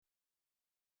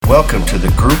Welcome to the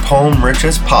Group Home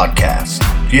Riches Podcast.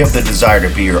 If you have the desire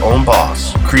to be your own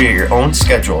boss, create your own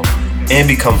schedule, and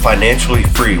become financially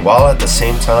free while at the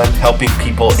same time helping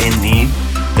people in need,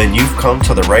 then you've come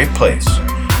to the right place.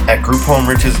 At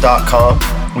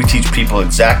GroupHomeRiches.com, we teach people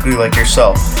exactly like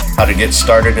yourself how to get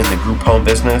started in the group home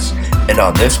business, and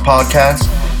on this podcast,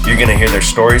 you're going to hear their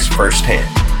stories firsthand.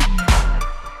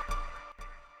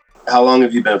 How long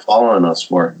have you been following us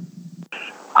for?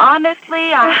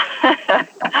 Honestly,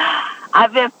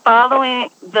 I've been following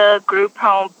the group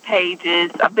home pages.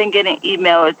 I've been getting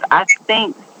emails, I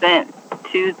think, since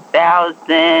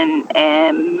 2000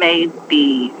 and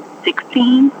maybe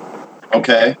 16.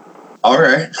 Okay. All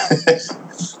right.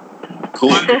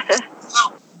 Cool.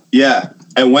 Yeah.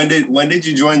 And when did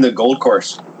you join the Gold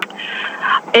Course?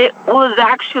 It was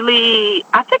actually,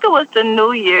 I think it was the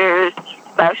New Year's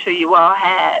special you all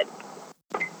had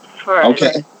for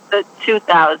the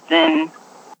 2000,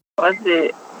 was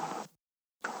it?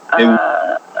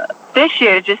 This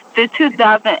year, just the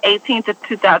 2018 to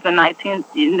 2019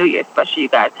 New Year's special you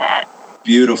guys had.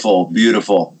 Beautiful,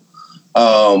 beautiful.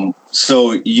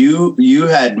 So you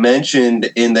had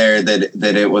mentioned in there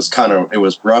that it was it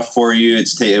was rough for you.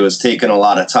 It was taking a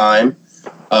lot of time.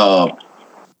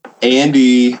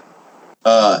 Andy's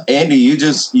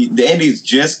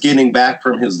just getting back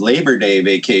from his Labor Day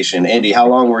vacation. Andy, how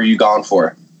long were you gone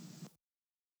for?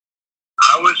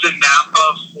 I was in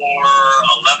Napa for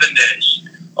 11 days.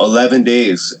 11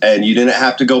 days, and you didn't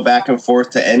have to go back and forth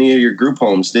to any of your group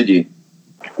homes, did you?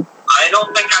 I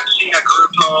don't think I've seen a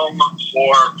group home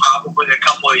for probably a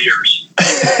couple of years.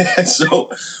 So,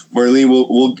 Marlene,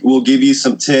 we'll give you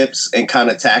some tips and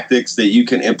kind of tactics that you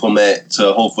can implement,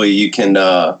 so hopefully you could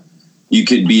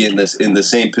be in the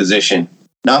same position.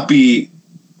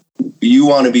 You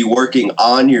want to be working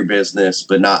on your business,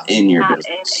 but not in your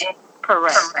business.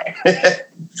 Correct.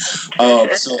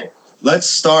 So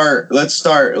let's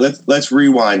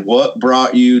rewind. What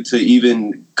brought you to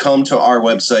even come to our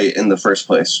website in the first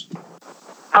place?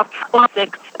 My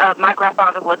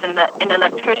grandfather was an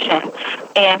electrician,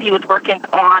 and he was working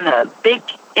on a big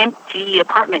empty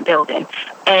apartment building.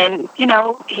 And he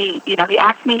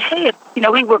asked me, hey,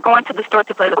 we were going to the store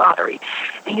to play the lottery.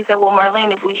 And he said, well,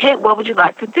 Marlene, if we hit, what would you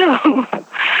like to do?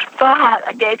 So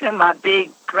I gave him my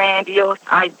big, grandiose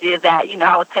idea that,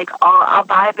 I'll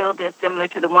buy a building similar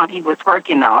to the one he was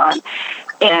working on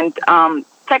and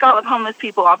take all the homeless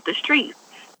people off the street.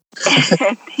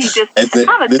 And he just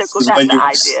kind of tickled at the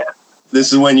idea.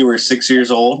 This is when you were 6 years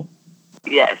old?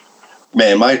 Yes.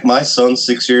 Man, my son's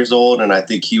 6 years old, and I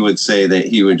think he would say that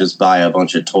he would just buy a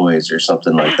bunch of toys or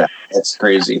something like that. That's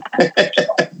crazy.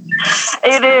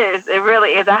 It is. It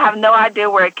really is. I have no idea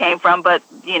where it came from, but,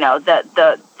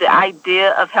 the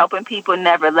idea of helping people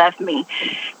never left me.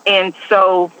 And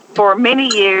so for many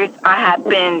years, I had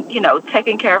been,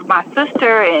 taking care of my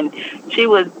sister, and she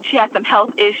had some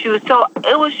health issues. So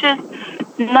it was just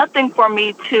nothing for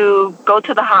me to go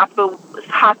to the hospital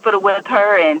with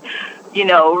her and,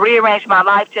 rearrange my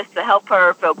life just to help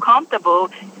her feel comfortable.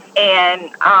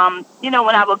 And,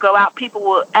 when I would go out, people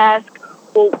would ask,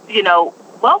 well,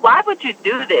 why would you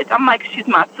do this? I'm like, she's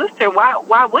my sister.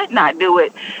 Why wouldn't I do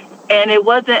it? And it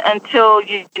wasn't until,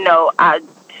 I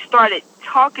started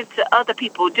talking to other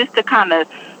people just to kind of,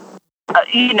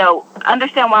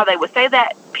 understand why they would say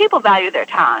that. People value their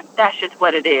time. That's just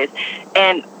what it is.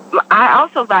 And I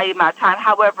also value my time.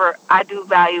 However, I do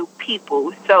value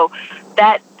people. So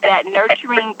that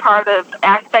nurturing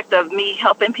aspect of me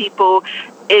helping people,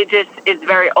 it just is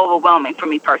very overwhelming for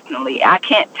me personally. I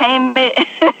can't tame it,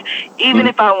 even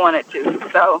if I wanted to.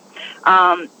 So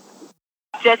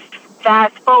just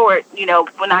fast forward,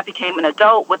 when I became an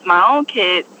adult with my own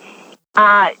kids,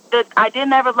 the idea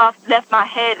never left my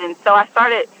head. And so I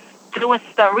started doing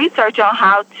some research on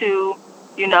how to,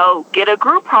 get a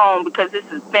group home, because this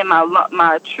has been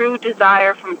my true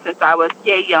desire since I was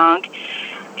young.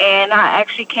 And I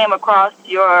actually came across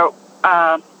your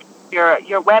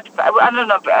website. I don't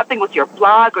know. I think it was your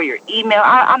blog or your email.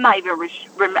 I'm not even.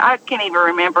 I can't even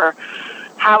remember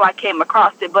how I came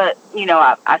across it. But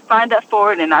I signed up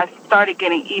for it, and I started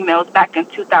getting emails back in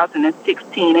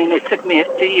 2016. And it took me a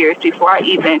few years before I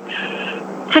even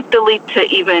took the leap to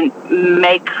even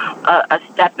make a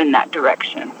step in that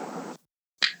direction.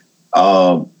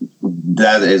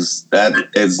 That is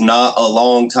not a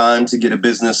long time to get a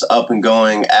business up and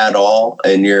going at all,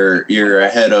 and you're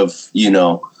ahead of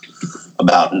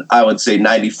about, I would say,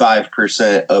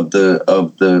 95% of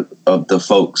the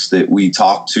folks that we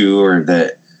talk to, or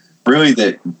that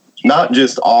not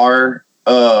just our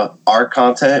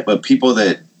content, but people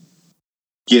that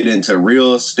get into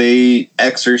real estate,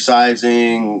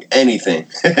 exercising, anything.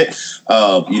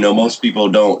 Most people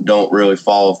don't really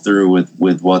follow through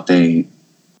with what they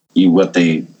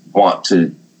want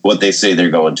to, what they say they're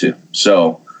going to.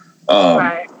 So,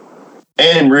 Right.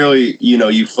 and really,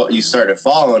 you started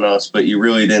following us, but you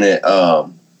really didn't.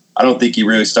 I don't think you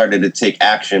really started to take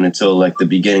action until like the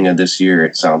beginning of this year.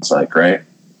 It sounds like, right?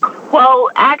 Well,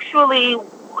 actually,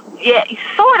 yeah,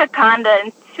 sort of, kind of.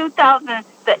 In 2000,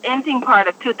 the ending part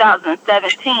of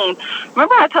 2017.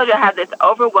 Remember, I told you I had this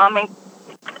overwhelming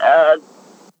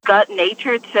gut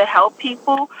nature to help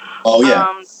people. Oh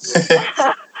yeah.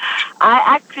 I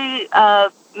actually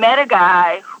met a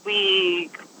guy. We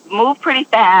moved pretty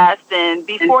fast, and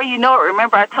before you know it,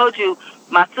 remember I told you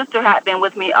my sister had been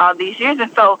with me all these years,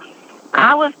 and so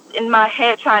I was in my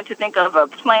head trying to think of a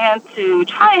plan to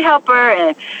try and help her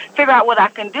and figure out what I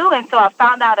can do. And so I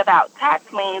found out about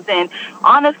tax liens, and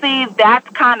honestly, that's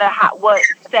kind of what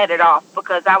set it off,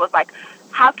 because I was like,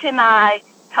 how can I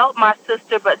help my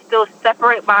sister but still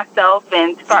separate myself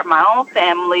and start my own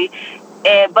family,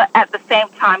 but at the same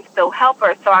time still help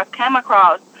her? So I came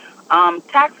across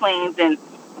tax liens, and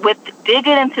with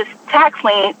digging into tax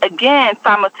liens, again,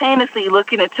 simultaneously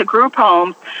looking into group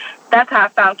homes, that's how I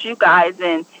found you guys.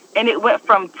 And it went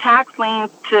from tax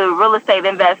liens to real estate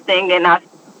investing, and I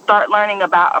start learning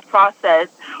about a process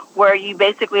where you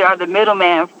basically are the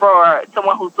middleman for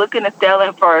someone who's looking to sell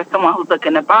and for someone who's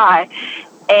looking to buy.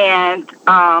 And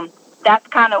that's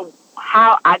kind of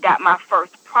how I got my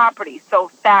first property. So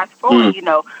fast forward,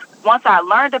 once I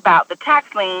learned about the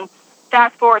tax lien,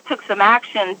 fast forward, took some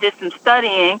action, did some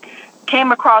studying,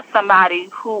 came across somebody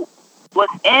who was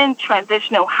in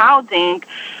transitional housing,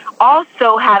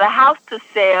 also had a house to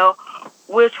sell,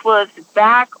 which was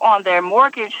back on their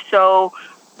mortgage. So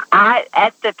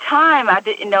at the time, I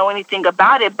didn't know anything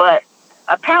about it, but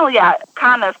apparently I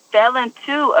kind of fell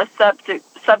into a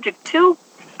subject to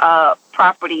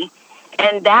property,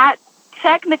 and that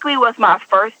technically was my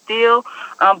first deal,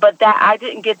 but that I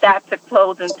didn't get that to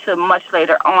close until much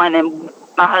later on. And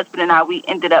my husband and I, we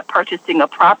ended up purchasing a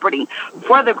property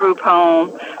for the group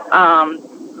home a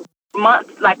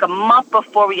month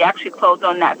before we actually closed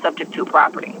on that subject to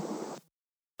property.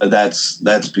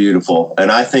 That's beautiful,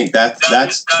 and I think that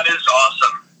is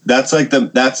awesome. That's like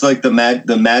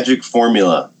the magic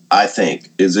formula. I think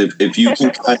is if you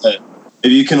can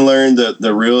if you can learn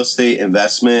the real estate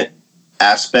investment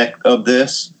aspect of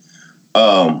this,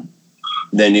 then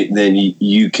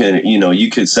you can you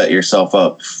could set yourself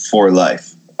up for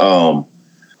life.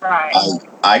 Right.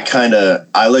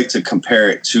 I like to compare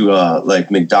it to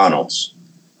like McDonald's.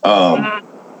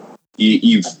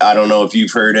 You've I don't know if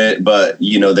you've heard it, but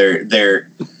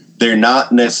they're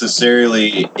not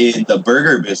necessarily in the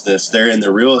burger business. They're in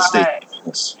the real estate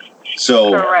business.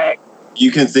 So correct. You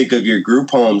can think of your group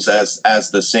homes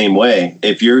as the same way.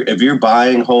 If you're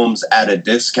buying homes at a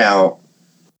discount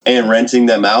and renting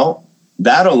them out,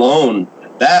 that alone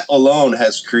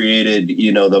has created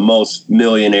the most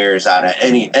millionaires out of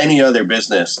any other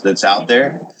business that's out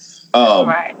there.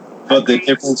 Right. But the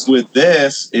difference with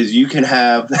this is you can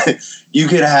have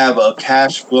a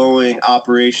cash flowing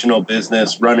operational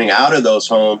business running out of those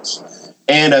homes,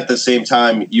 and at the same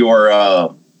time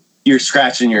you're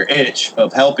scratching your itch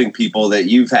of helping people that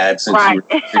you've had since you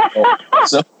were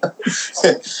so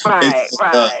it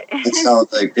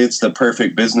sounds like it's the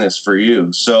perfect business for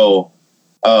you. So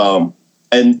and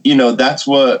that's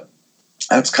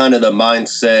kind of the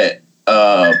mindset.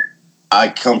 I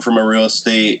come from a real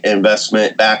estate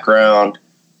investment background,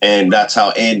 and that's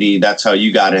how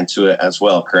you got into it as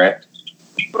well, correct?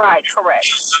 Right, correct.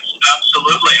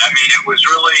 Absolutely. I mean, it was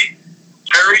really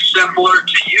very similar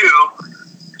to you.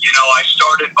 I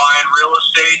started buying real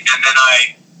estate, and then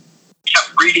I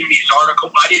kept reading these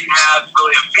articles. I didn't have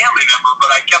really a family member,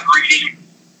 but I kept reading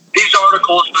these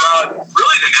articles throughout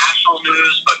really the national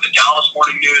news, but the Dallas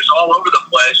Morning News, all over the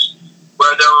place,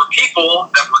 where there were people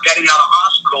that were getting out of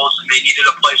hospitals and they needed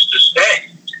a place to stay.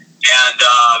 And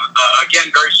again,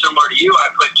 very similar to you,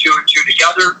 I put two and two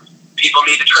together. People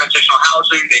needed transitional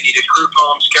housing. They needed group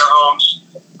homes, care homes,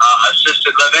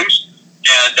 assisted livings.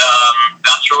 And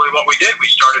that's really what we did. We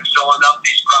started filling up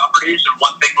these properties, and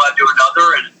one thing led to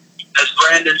another. And as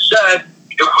Brandon said,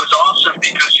 it was awesome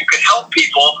because you could help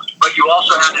people, but you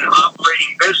also had an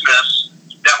operating business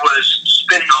that was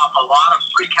spinning off a lot of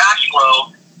free cash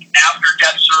flow after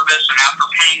debt service and after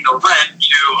paying the rent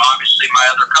to obviously my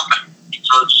other company.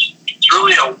 So it's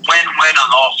really a win-win on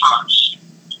all fronts.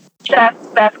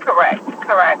 That's correct.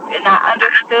 And I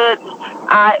understood.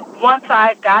 Once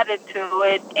I got into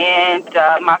it, and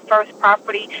my first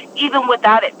property, even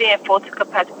without it being full to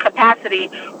capacity,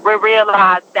 we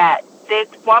realized that this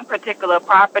one particular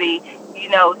property, you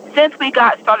know, since we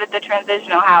started the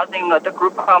transitional housing or the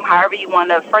group home, however you want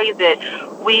to phrase it,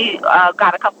 we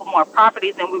got a couple more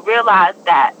properties, and we realized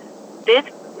that this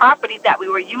property that we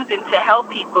were using to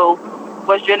help people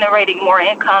was generating more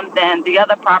income than the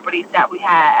other properties that we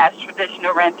had as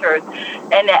traditional renters,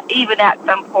 and that even at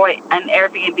some point an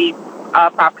Airbnb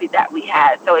property that we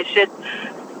had. So it's just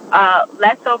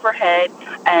less overhead,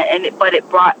 but it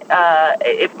brought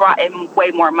in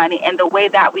way more money. And the way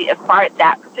that we acquired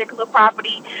that particular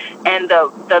property and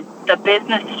the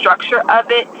business structure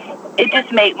of it, it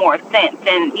just made more sense.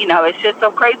 And you know, it's just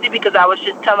so crazy because I was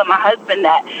just telling my husband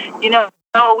that, you know,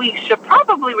 we should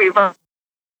probably reverse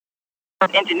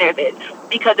engineer this,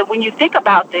 because when you think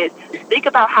about this, think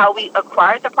about how we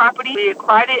acquired the property. We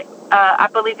acquired it, I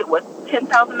believe it was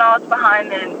 $10,000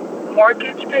 behind in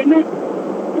mortgage payment.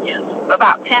 Yes,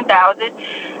 about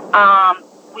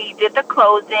 $10,000. We did the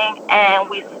closing, and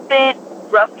we spent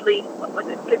roughly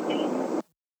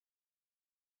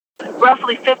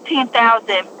roughly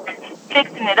 $15,000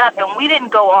 fixing it up, and we didn't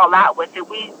go all out with it.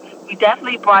 We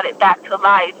definitely brought it back to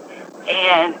life,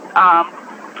 and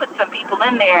put some people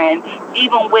in there, and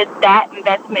even with that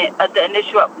investment, the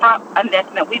initial upfront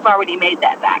investment, we've already made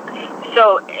that back.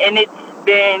 So, and it's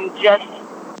been just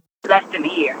less than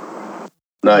a year.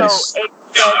 Nice.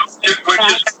 So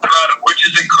which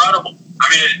is incredible. I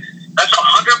mean, that's 100%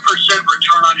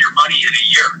 return on your money in a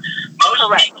year. Most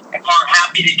people are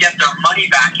happy to get their money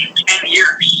back in 10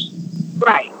 years.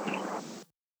 Right.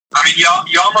 I mean,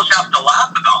 you almost have to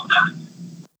laugh about that.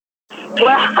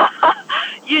 Well,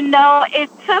 you know, it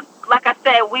took, like I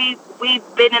said, we've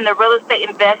been in the real estate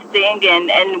investing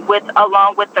and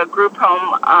along with the group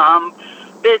home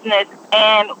business,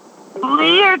 and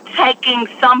we're taking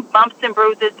some bumps and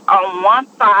bruises on one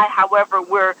side. However,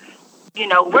 we're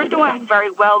doing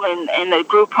very well in the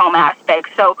group home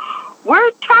aspect. So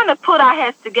we're trying to put our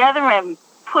heads together and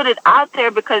put it out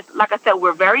there because, like I said,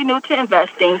 we're very new to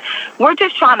investing. We're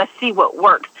just trying to see what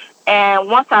works. And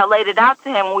once I laid it out to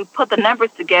him, when we put the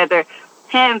numbers together,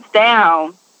 hands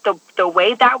down, the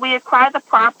way that we acquire the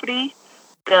property,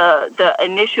 the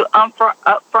initial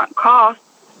upfront cost,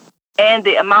 and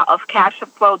the amount of cash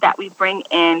flow that we bring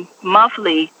in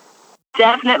monthly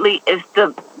definitely is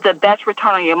the best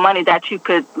return on your money that you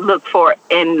could look for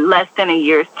in less than a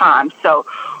year's time. So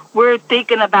we're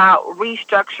thinking about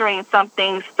restructuring some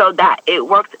things so that it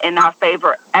works in our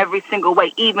favor every single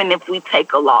way, even if we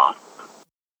take a loss.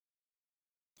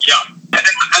 Yeah, and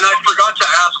I forgot to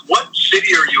ask, what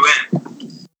city are you in?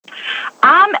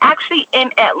 I'm actually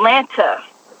in Atlanta.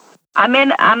 I'm in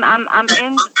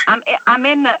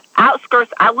the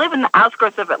outskirts. I live in the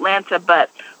outskirts of Atlanta,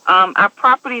 but our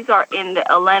properties are in the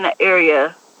Atlanta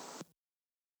area.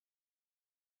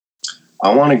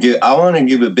 I want to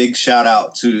give a big shout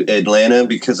out to Atlanta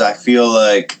because I feel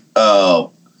like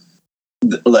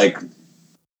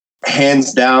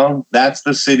hands down, that's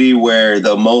the city where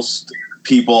the most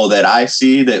people that I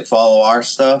see that follow our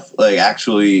stuff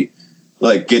actually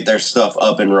get their stuff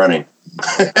up and running.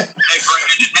 Hey,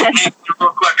 Brandon, real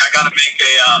quick, I gotta make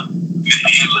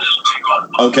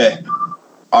a Okay.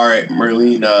 All right,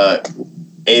 Merlene.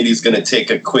 Andy's gonna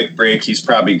take a quick break. He's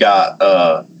probably got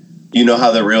you know how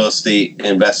the real estate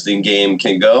investing game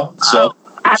can go. So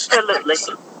absolutely.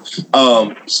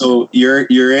 So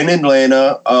you're in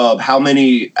Atlanta. How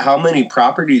many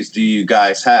properties do you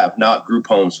guys have? Not group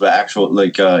homes, but actual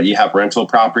you have rental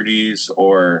properties,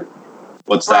 or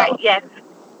what's that? Right. Yes,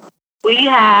 we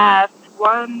have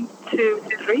 1, 2,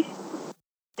 3.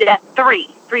 Yeah,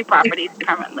 three properties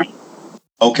currently.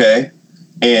 Okay,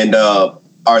 and are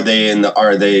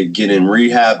they getting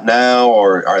rehab now,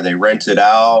 or are they rented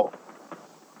out?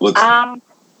 Well,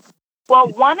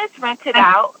 one is rented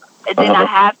out. And then I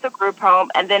have the group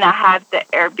home, and then I have the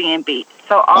Airbnb.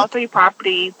 So all three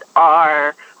properties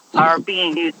are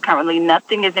being used currently.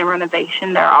 Nothing is in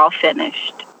renovation. They're all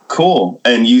finished. Cool.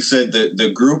 And you said that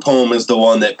the group home is the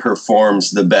one that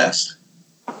performs the best.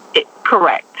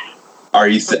 Correct. Are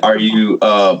you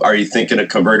thinking of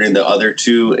converting the other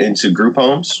two into group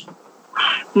homes?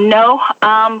 No.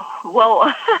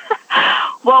 Well,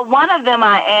 one of them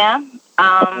I am.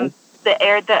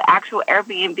 The actual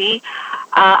Airbnb,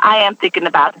 I am thinking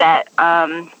about that.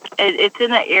 It's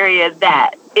in an area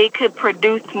that it could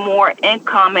produce more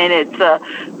income, and it's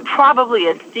probably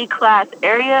a C-class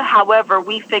area. However,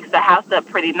 we fixed the house up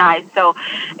pretty nice. So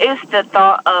it's the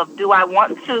thought of, do I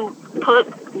want to put,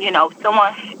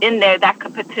 someone in there that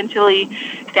could potentially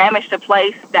damage the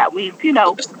place that we've, we've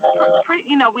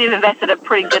invested a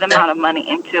pretty good amount of money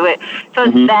into it. So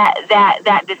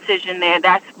that decision there,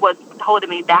 that's what's holding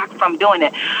me back from doing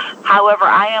it. However,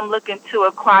 I am looking to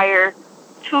acquire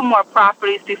 2 more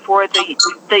properties before the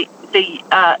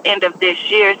end of this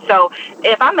year. So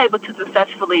if I'm able to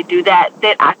successfully do that,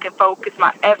 then I can focus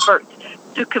my efforts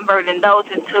to converting those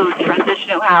into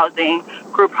transitional housing,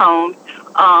 group homes,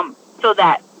 so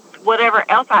that whatever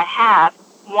else I have,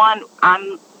 one,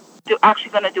 I'm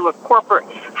actually going to do a corporate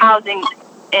housing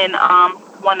in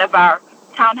one of our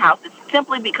townhouses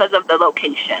simply because of the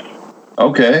location.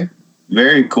 Okay.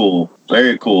 Very cool.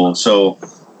 Very cool. So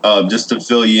just to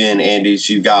fill you in, Andy,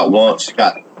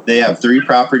 they have 3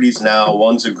 properties now.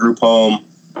 One's a group home,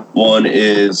 one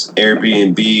is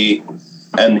Airbnb,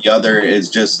 and the other is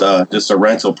just a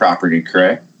rental property,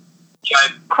 correct?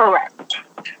 Correct.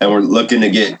 And we're looking to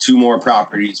get 2 more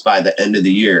properties by the end of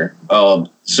the year.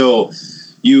 So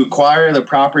you acquire the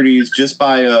properties just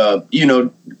by a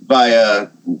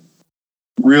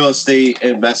real estate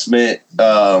investment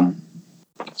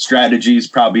strategies.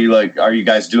 Probably like, are you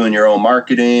guys doing your own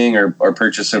marketing or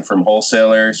purchasing from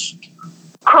wholesalers?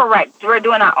 Correct. We're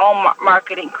doing our own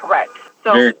marketing. Correct.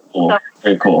 So, very cool.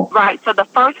 Very cool. Right. So the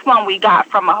first one we got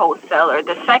from a wholesaler.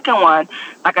 The second one,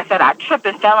 like I said, I tripped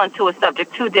and fell into a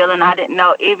subject to deal, and I didn't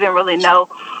really know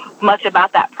much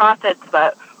about that process.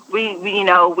 But we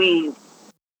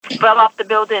fell off the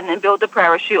building and built a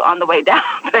parachute on the way down,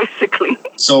 basically.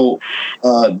 So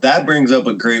that brings up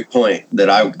a great point that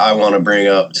I want to bring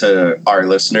up to our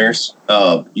listeners.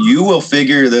 You will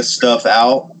figure this stuff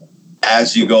out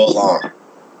as you go along.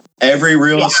 Every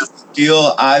real estate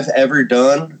deal I've ever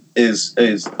done is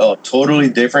a totally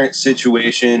different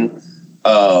situation.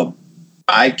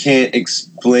 I can't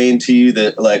explain to you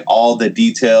all the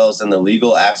details and the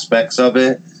legal aspects of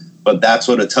it, but that's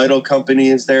what a title company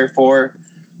is there for.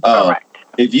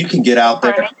 If you can get out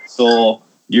there, so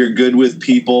you're good with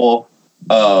people,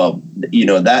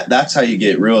 that's how you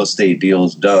get real estate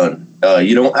deals done.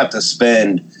 You don't have to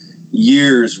spend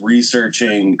years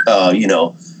researching,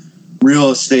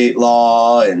 real estate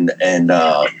law and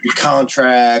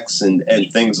contracts and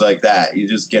things like that. You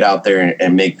just get out there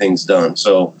and make things done.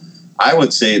 So I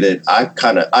would say that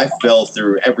I fell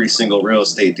through every single real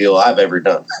estate deal I've ever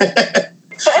done.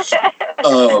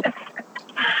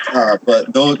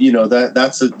 But those,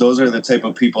 those are the type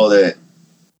of people that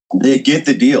they get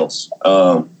the deals.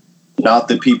 Not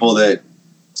the people that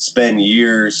spend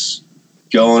years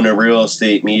going to real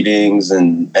estate meetings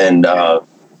and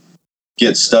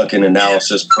get stuck in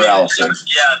analysis paralysis.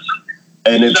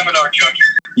 And it's seminar junkie.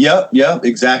 Yep,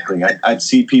 exactly. I'd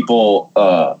see people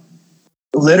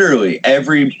literally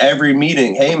every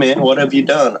meeting. Hey man, what have you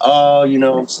done? Oh,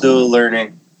 I'm still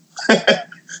learning.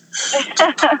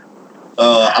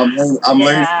 I'm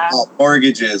learning about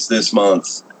mortgages this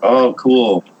month. Oh,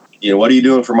 cool. What are you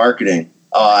doing for marketing?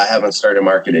 Oh, I haven't started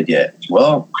marketing yet.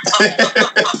 Well, that's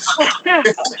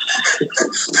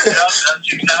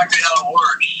exactly how it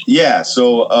works. Yeah.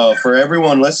 So for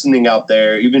everyone listening out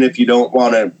there, even if you don't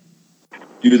want to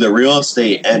do the real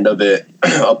estate end of it,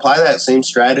 apply that same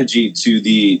strategy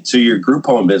to your group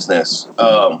home business.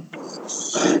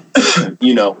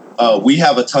 We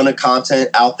have a ton of content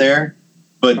out there,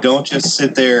 but don't just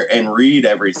sit there and read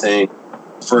everything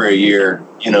for a year.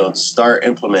 Start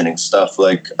implementing stuff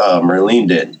like Merlene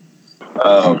did.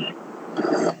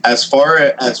 As far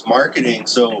as marketing,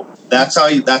 so that's how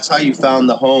you found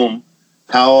the home.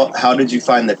 How did you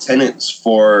find the tenants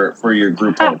for your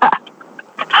group home?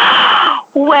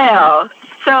 Well,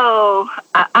 so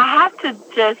I have to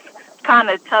just kind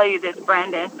of tell you this,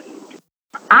 Brandon.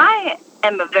 I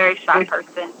am a very shy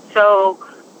person, so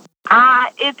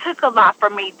it took a lot for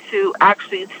me to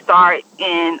actually start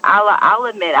in. I'll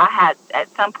admit, I had at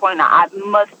some point I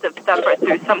must have suffered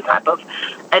through some type of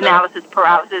analysis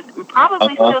paralysis, and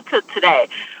probably still to today.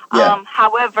 Yeah.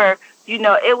 However,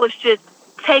 it was just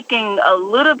taking a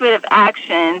little bit of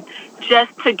action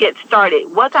just to get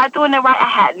started. Was I doing it right? I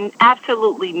had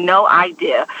absolutely no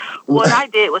idea. What I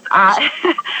did was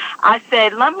I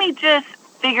said, let me just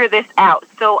figure this out.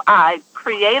 So I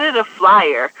created a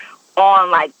flyer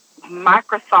on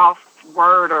Microsoft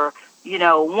Word or,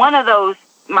 one of those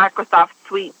Microsoft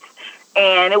suites.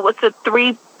 And it was a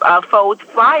 3-fold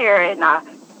flyer, and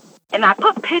I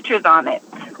put pictures on it.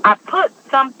 I put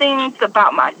some things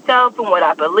about myself and what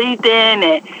I believed in,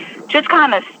 and just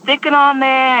kind of stick it on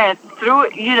there and threw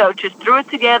it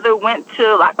together, went to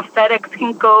a FedEx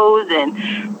Kinko's and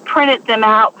printed them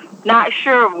out. Not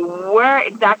sure where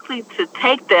exactly to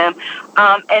take them.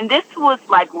 And this was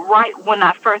right when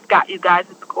I first got you guys'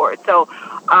 scored. So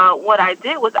what I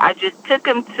did was I just took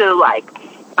him to like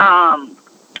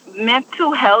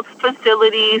mental health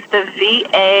facilities, the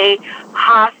VA,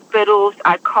 hospitals.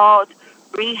 I called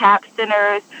rehab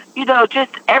centers,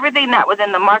 just everything that was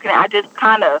in the marketing. I just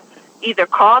kind of either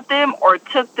called them or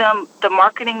took them the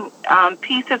marketing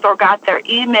pieces or got their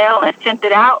email and sent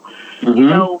it out.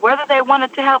 Whether they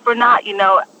wanted to help or not,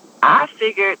 I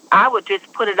figured I would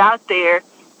just put it out there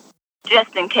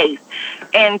just in case.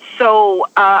 And so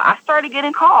I started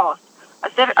getting calls.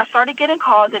 I started getting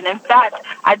calls, and in fact,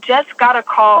 I just got a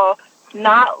call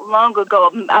not long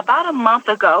ago, about a month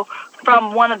ago,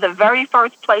 from one of the very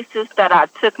first places that I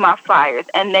took my flyers,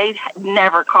 and they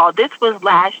never called. This was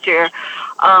last year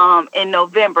in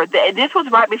November. This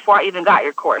was right before I even got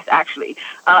your course, actually.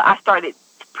 I started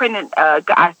printing,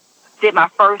 I did my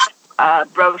first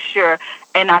brochure,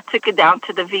 and I took it down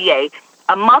to the VA.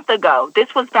 A month ago,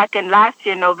 this was back in last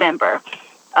year, November.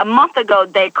 A month ago,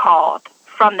 they called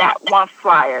from that one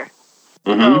flyer.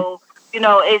 So,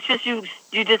 it's just you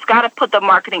just got to put the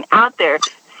marketing out there.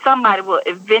 Somebody will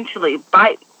eventually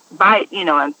bite,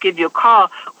 and give you a call.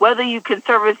 Whether you can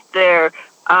service their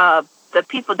the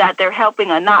people that they're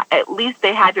helping or not, at least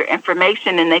they have your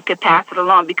information and they could pass it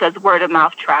along because word of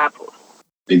mouth travels.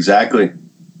 Exactly.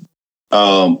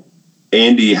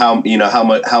 Andy, how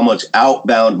much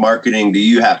outbound marketing do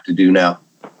you have to do now?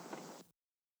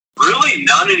 Really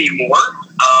none anymore.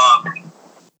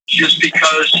 Just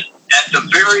because at the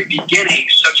very beginning,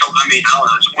 I don't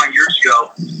know, 20 years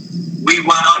ago, we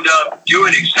wound up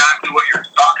doing exactly what you're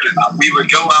talking about. We would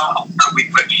go out and we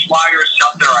put flyers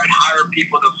out there. I'd hire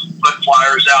people to put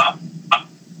flyers out.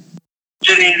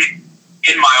 Sitting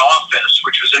in my office,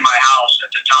 which was in my house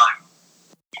at the time,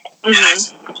 and I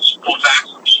had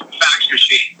a fax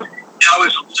machine. And I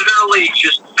was literally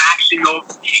just faxing over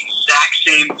the exact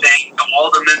same thing to all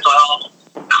the mental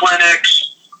health clinics,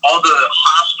 all the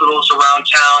hospitals around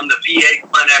town, the VA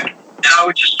clinic, and I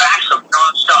would just fax them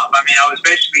nonstop. I mean, I was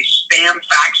basically spam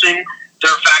faxing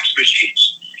their fax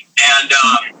machines. And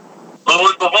lo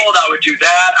and behold, I would do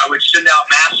that. I would send out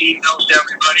mass emails to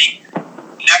everybody.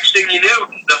 Next thing you knew,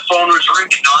 the phone was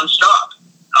ringing nonstop.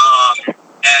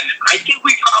 And I think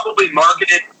we probably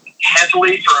marketed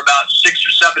heavily for about 6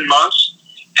 or 7 months.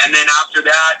 And then after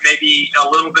that, maybe a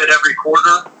little bit every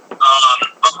quarter.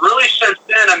 But really since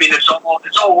then, I mean, it's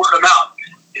all word of mouth.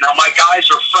 My guys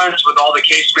are friends with all the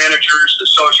case managers, the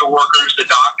social workers, the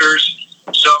doctors.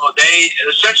 So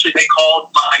they called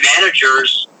my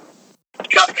managers.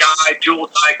 Got a guy, dual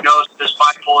diagnosis,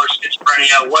 bipolar,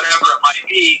 schizophrenia, whatever it might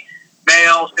be,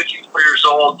 male, 54 years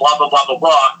old, blah, blah, blah, blah,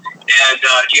 blah. And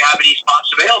do you have any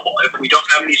spots available? If we don't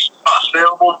have any spots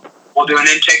available, we'll do an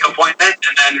intake appointment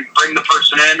and then bring the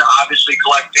person in, obviously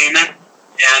collect payment.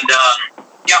 And,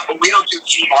 but we don't do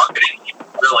any marketing,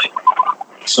 really.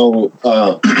 So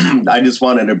I just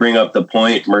wanted to bring up the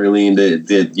point, Merlene,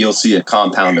 that you'll see a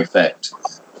compound effect.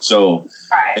 So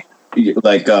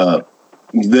like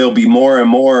there'll be more and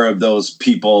more of those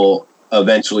people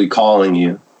eventually calling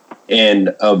you.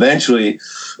 And eventually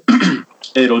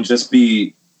it'll just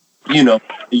be, you'll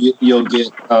get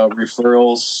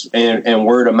referrals and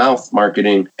word of mouth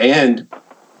marketing. And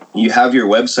you have your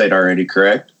website already,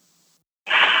 correct?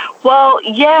 Well,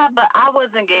 yeah, but I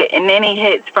wasn't getting any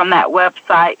hits from that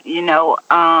website,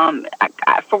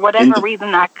 for whatever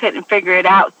reason, I couldn't figure it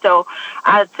out. So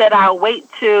I said I'll wait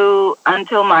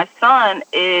until my son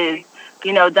is,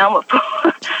 done with.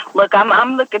 Look,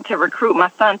 I'm looking to recruit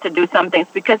my son to do some things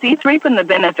because he's reaping the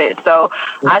benefits. So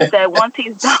I said once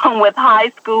he's done with high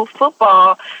school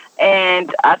football,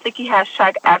 and I think he has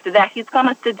track after that, he's going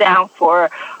to sit down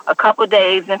for a couple of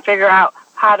days and figure out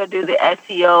how to do the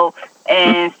SEO,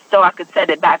 and so I could set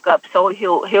it back up. So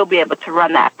he'll be able to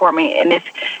run that for me. And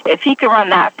if he can run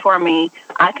that for me,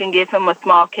 I can give him a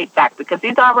small kickback because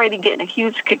he's already getting a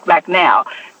huge kickback now,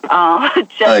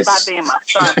 just by being my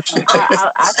son.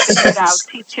 I figured I'll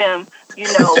teach him,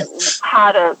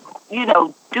 how to,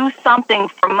 do something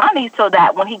for money so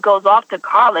that when he goes off to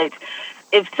college,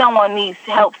 if someone needs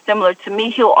help similar to me,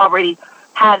 he'll already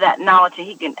have that knowledge and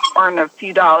he can earn a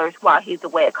few dollars while he's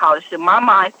away at college. So my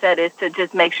mindset is to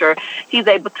just make sure he's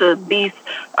able to be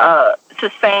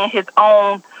sustain his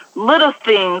own little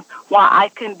things while I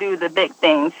can do the big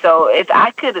things. So if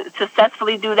I could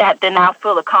successfully do that, then I'll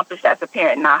feel accomplished as a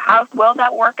parent. Now, how well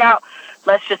that work out?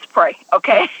 Let's just pray,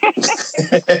 okay?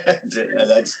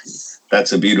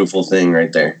 That's a beautiful thing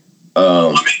right there.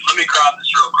 Let me grab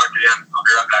this real quick again. I'll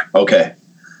be right back. Okay.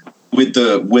 With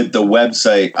the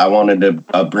website, I wanted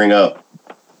to bring up,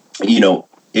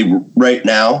 right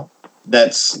now,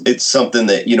 it's something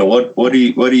that, what do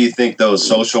you think those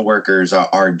social workers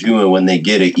are doing when they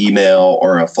get an email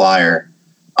or a flyer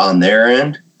on their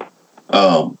end?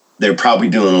 They're probably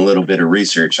doing a little bit of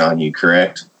research on you,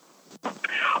 correct?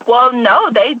 Well,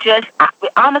 no,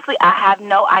 honestly, I have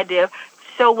no idea.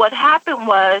 So what happened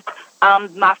was,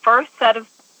 my first set of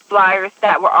flyers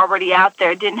that were already out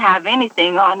there didn't have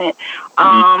anything on it.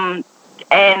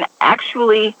 And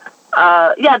actually,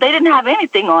 they didn't have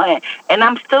anything on it. And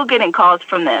I'm still getting calls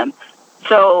from them.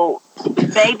 So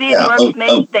maybe it works,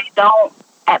 maybe they don't.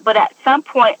 But at some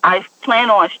point, I plan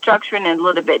on structuring it a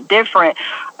little bit different.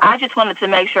 I just wanted to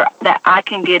make sure that I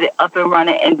can get it up and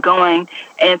running and going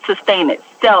and sustain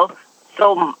itself.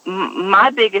 So my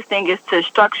biggest thing is to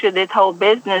structure this whole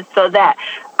business so that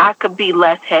I could be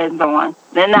less hands-on.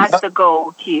 Then that's the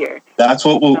goal here. That's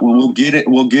what we'll get it.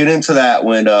 We'll get into that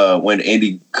when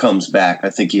Andy comes back. I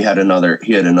think he had another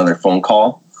phone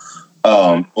call.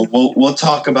 We'll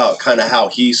talk about kind of how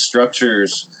he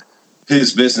structures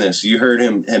his business. You heard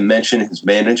him mention his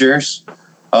managers.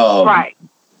 Right.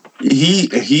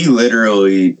 He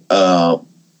literally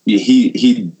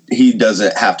he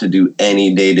doesn't have to do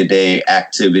any day-to-day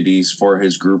activities for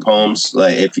his group homes,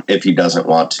 like if he doesn't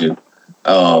want to.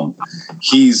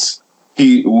 He's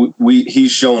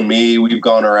shown me. We've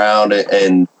gone around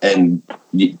and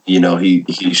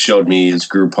he showed me his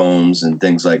group homes and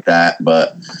things like that.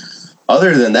 But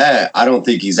other than that, I don't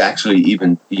think he's actually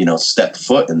even stepped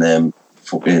foot in them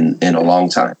in a long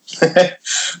time.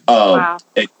 Wow.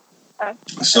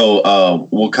 So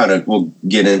we'll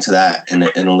get into that in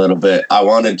a little bit. I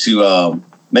wanted to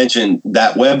mention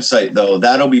that website, though.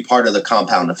 That'll be part of the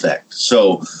compound effect.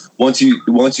 So once you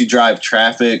drive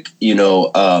traffic,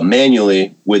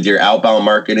 manually with your outbound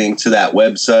marketing to that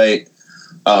website,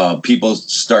 people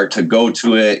start to go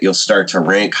to it. You'll start to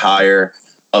rank higher.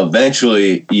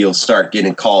 Eventually, you'll start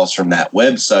getting calls from that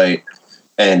website.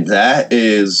 And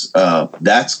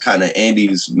that's kind of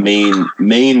Andy's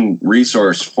main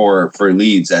resource for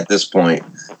leads at this point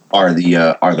are the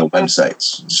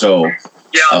websites. So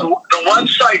the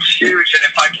website's huge, and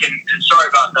if I can, and sorry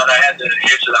about that, I had to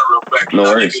answer that real quick. No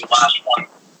worries. The last one,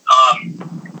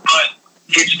 but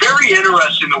it's very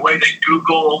interesting the way that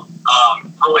Google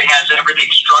really has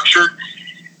everything structured.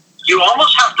 You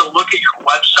almost have to look at your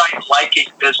website like a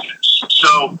business.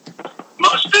 So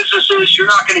most businesses, you're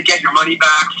not going to get your money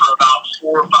back for about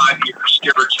 4 or 5 years,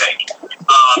 give or take.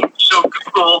 So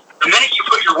Google, the minute you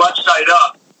put your website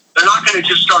up, they're not going to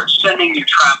just start sending you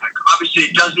traffic. Obviously,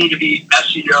 it does need to be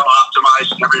SEO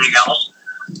optimized and everything else,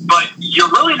 but you're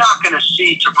really not going to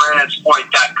see, to Brandon's point,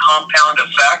 that compound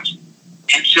effect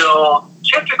until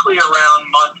typically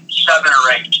around month 7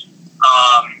 or 8.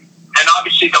 And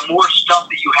obviously, the more stuff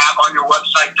that you have on your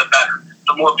website, the better.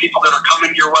 The more people that are coming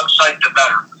to your website, the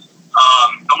better.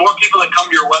 The more people that come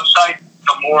to your website,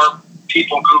 the more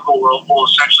people Google will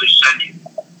essentially send you.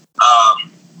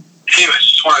 Anyways,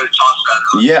 just wanted to toss that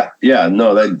out. Yeah,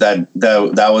 no,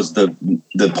 that was the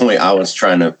point I was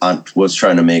trying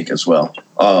to make as well.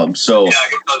 I guess that was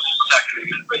just a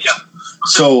second, but yeah.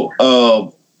 So,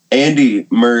 Andy,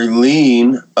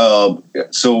 Merlene,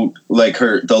 so like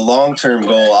the long-term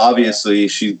goal, obviously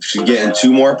she's getting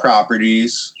 2 more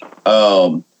properties.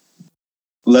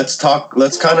 Let's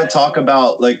kind of talk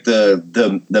about like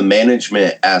the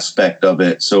management aspect of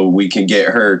it, so we can get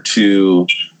her to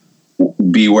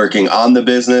be working on the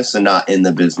business and not in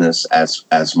the business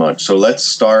as much. So let's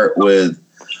start with,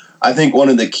 I think one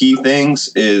of the key things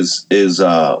is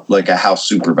like a house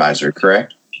supervisor,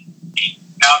 correct?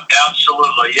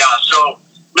 Absolutely, yeah. So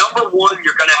number one,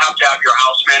 you're going to have your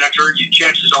house manager.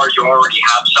 Chances are you already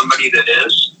have somebody that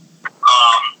is.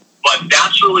 But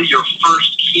that's really your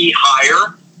first key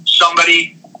hire,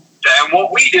 somebody. And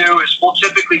what we do is we'll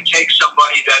typically take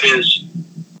somebody that is,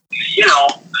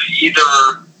 either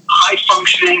high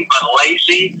functioning but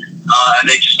lazy, and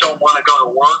they just don't want to go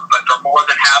to work, but they're more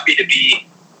than happy to be,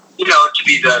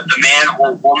 the man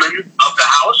or woman of the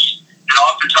house. And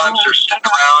oftentimes they're sitting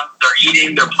around, they're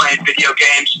eating, they're playing video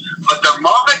games, but they're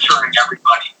monitoring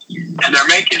everybody, and they're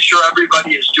making sure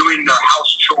everybody is doing their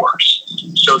house chores.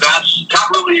 So that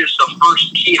really is the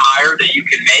first key hire that you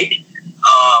can make.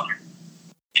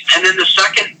 And then the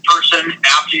second person,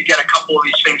 after you get a couple of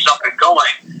these things up and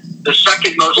going, the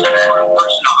second most important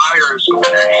person to hire is going to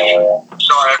be,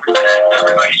 sorry,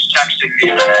 everybody's texting me,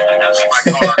 and that's in my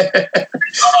car.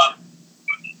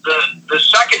 The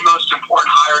second most important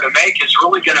hire to make is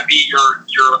really going to be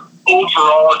your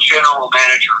overall general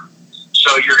manager.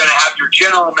 So you're going to have your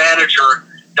general manager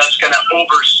that's going to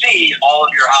oversee all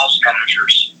of your house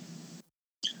managers.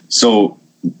 So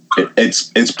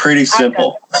It's pretty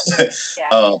simple.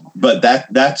 Yeah. But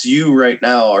that's you right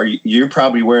now. You're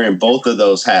probably wearing both of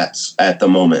those hats at the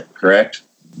moment, correct?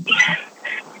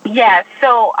 Yeah,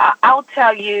 so I'll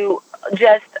tell you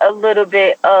just a little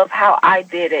bit of how I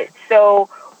did it. So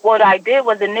what I did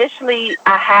was initially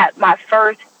I had my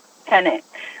first tenant.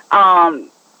 I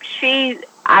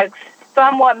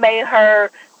somewhat made her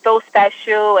feel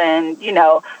special, and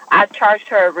I charged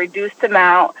her a reduced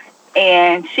amount.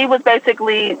 And she was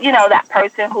basically, that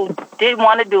person who didn't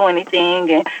want to do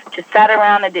anything and just sat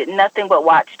around and did nothing but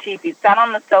watch TV. Sat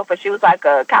on the sofa. She was like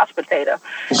a couch potato.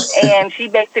 And she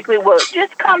basically would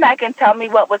just come back and tell me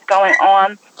what was going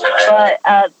on. But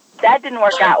that didn't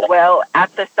work out well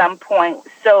after some point.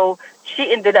 So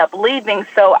she ended up leaving.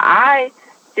 So I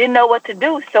didn't know what to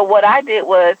do. So what I did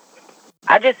was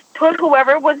I just put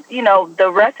whoever was,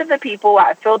 the rest of the people,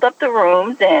 I filled up the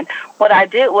rooms. And what I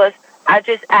did was I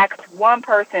just asked one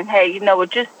person, hey,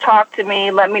 just talk to me,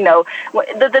 let me know.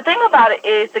 The thing about it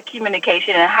is the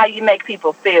communication and how you make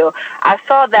people feel. I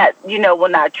saw that,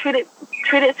 when I treated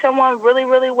someone really,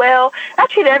 really well, I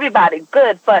treated everybody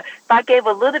good, but if I gave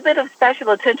a little bit of special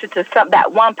attention to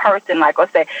that one person, like I'll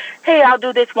say, hey, I'll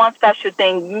do this one special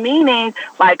thing, meaning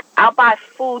like I'll buy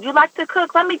food. You like to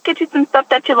cook? Let me get you some stuff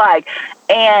that you like.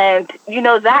 And,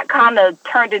 that kind of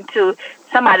turned into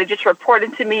somebody just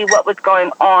reporting to me what was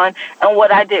going on. And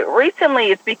what I did recently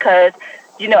is because,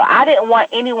 I didn't want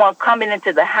anyone coming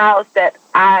into the house that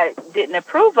I didn't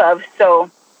approve of.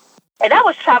 So, and I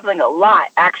was traveling a lot,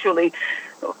 actually.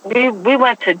 We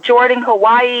went to Jordan,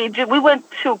 Hawaii. We went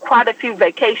to quite a few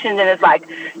vacations, and it's like,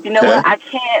 what? I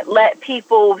can't let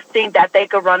people think that they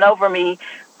could run over me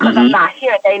because I'm not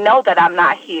here. They know that I'm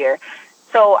not here.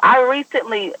 So I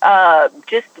recently,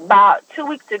 just about 2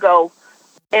 weeks ago,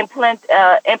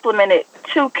 implemented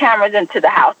 2 cameras into the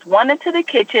house, one into the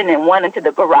kitchen and one into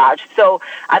the garage. So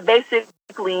I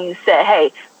basically said,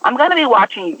 hey, I'm going to be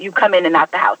watching you come in and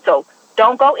out the house. So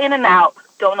don't go in and out.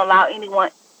 Don't allow anyone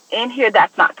in here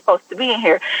that's not supposed to be in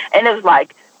here. And it was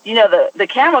like, the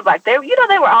camera was like, they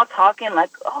were all talking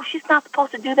like, oh, she's not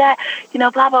supposed to do that,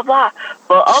 blah, blah, blah.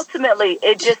 But ultimately,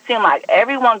 it just seemed like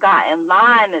everyone got in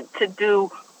line to do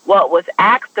what was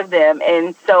asked of them.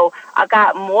 And so I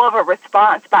got more of a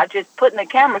response by just putting the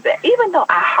cameras in, even though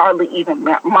I hardly even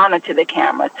monitor the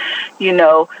cameras.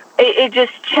 It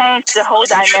just changed the whole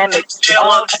dynamic of the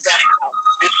house.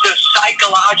 It's the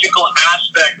psychological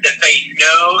aspect that they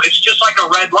know. It's just like a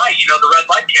red light, the red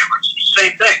light cameras,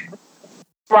 same thing.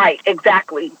 Right,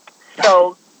 exactly.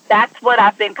 So that's what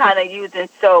I've been kind of using.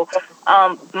 So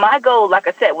my goal, like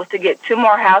I said, was to get 2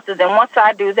 more houses. And once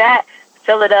I do that,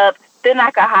 fill it up, then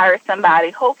I could hire somebody,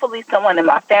 hopefully someone in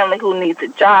my family who needs a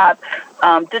job,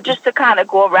 to kind of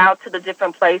go around to the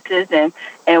different places and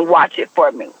watch it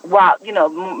for me. While,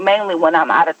 mainly when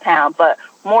I'm out of town, but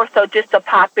more so just to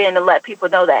pop in and let people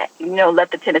know that,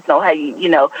 let the tenants know, hey, you're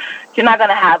not going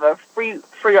to have a free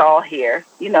all here.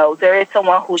 There is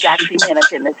someone who's actually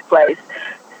managing this place.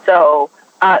 So,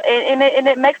 and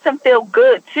it makes them feel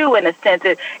good too, in a sense.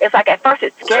 It's like at first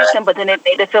it scares them, but then it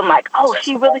made it feel like, oh,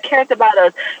 she really cares about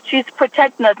us. She's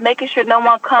protecting us, making sure no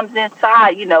one comes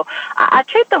inside. I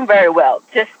treat them very well.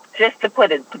 Just to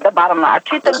put it to the bottom line, I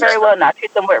treat them very well, and I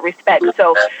treat them with respect.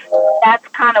 So that's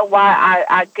kind of why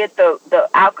I get the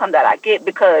outcome that I get,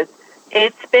 because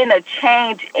it's been a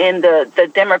change in the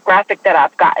demographic that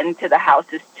I've gotten to the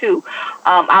houses too.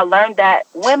 I learned that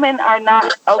women are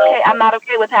not okay. I'm not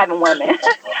okay with having women.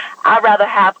 I'd rather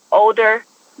have older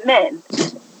men.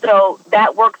 So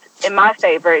that works in my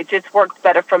favor. It just works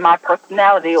better for my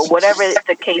personality, or whatever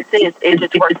the case is. It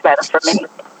just works better for me.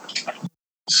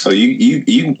 So you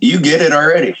get it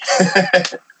already.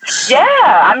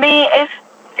 Yeah, I mean,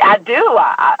 I do.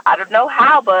 I don't know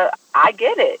how, but I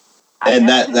get it. And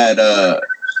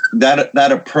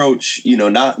that approach,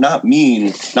 not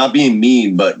being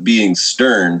mean, but being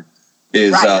stern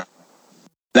is right.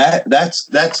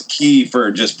 That's key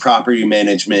for just property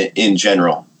management in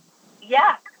general.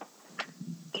 Yeah.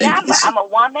 Yeah, I'm a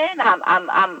woman.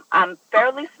 I'm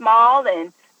fairly small,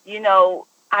 and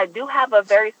I do have a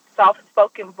very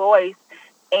soft-spoken voice,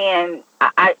 and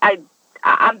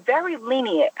I'm very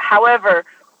lenient. However,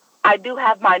 I do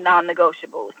have my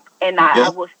non-negotiables, and I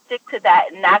will stick to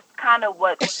that. And that's kind of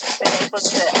what's been able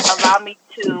to allow me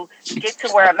to get to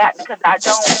where I'm at, because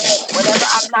whatever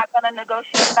I'm not going to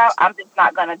negotiate about, I'm just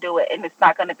not going to do it, and it's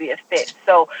not going to be a fit.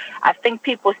 So I think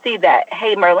people see that,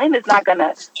 hey, Merlene she's not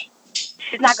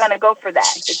going to go for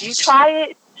that. If you try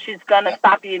it, she's going to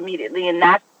stop you immediately. And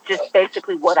that's just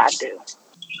basically what I do.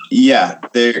 Yeah.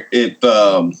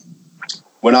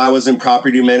 When I was in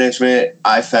property management,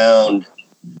 I found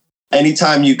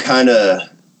anytime you kind of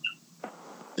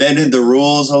bended the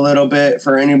rules a little bit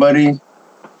for anybody,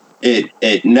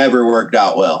 it never worked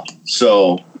out well.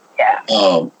 So,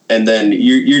 and then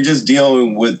you're just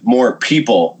dealing with more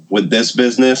people with this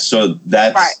business. So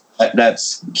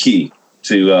that's key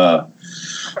to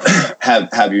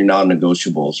have your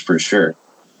non-negotiables for sure.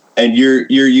 And you're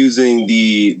using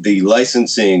the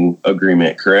licensing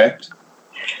agreement, correct?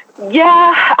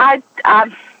 Yeah,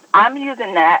 I'm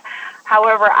using that.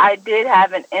 However, I did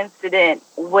have an incident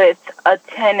with a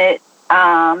tenant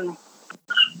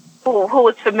who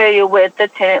was familiar with the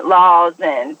tenant laws,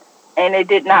 and it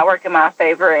did not work in my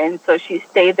favor. And so she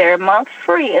stayed there a month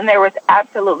free, and there was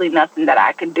absolutely nothing that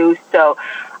I could do. So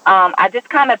I just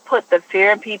kind of put the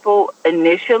fear in people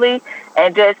initially,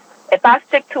 and just if I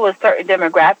stick to a certain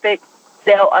demographic,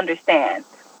 they'll understand.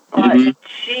 But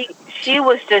she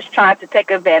was just trying to take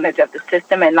advantage of the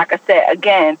system. And like I said,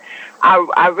 again,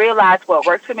 I realized what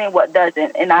works for me and what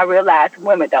doesn't. And I realized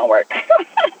women don't work.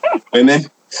 Women?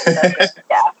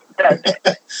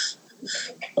 Doesn't.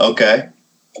 Okay.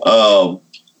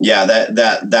 Yeah,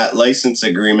 that license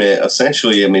agreement,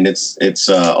 essentially, I mean, it's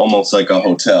almost like a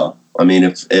hotel. I mean,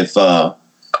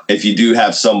 if you do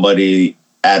have somebody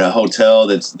at a hotel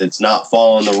that's not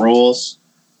following the rules,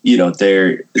 you know,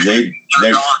 they're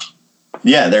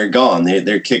gone.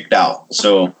 They're kicked out.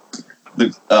 So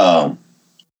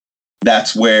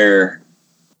that's where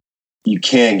you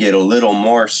can get a little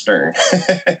more stern.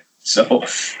 So,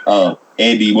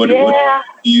 Andy, what do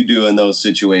you do in those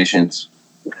situations?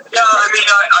 Yeah, I mean,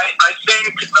 I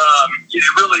think it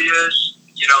really is,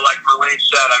 you know, like Merlene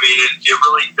said, I mean, it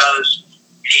really does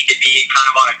need to be kind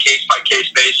of on a case-by-case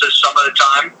basis some of the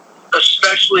time,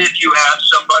 especially if you have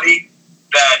somebody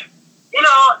that, you know,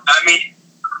 I mean,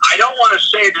 I don't want to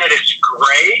say that it's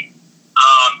gray,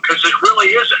 because it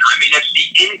really isn't. I mean, it's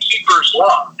the innkeeper's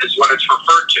law is what it's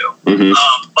referred to.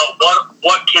 But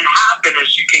what can happen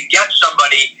is you can get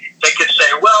somebody that can say,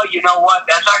 well, you know what,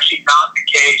 that's actually not the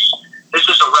case. This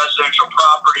is a residential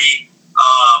property,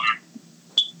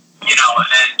 you know,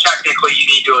 and technically you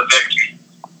need to evict me.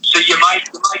 So you might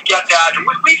get that, and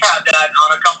we've had that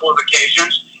on a couple of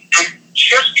occasions. And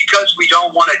just because we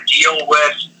don't want to deal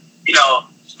with, you know,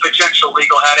 potential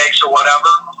legal headaches or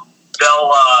whatever,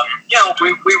 they'll, you know,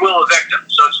 we will evict them.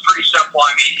 So it's pretty simple.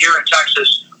 I mean, here in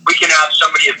Texas, we can have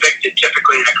somebody evicted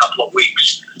typically in a couple of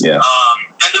weeks. Yeah.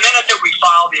 And the minute that we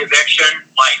file the eviction,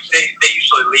 like they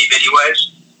usually leave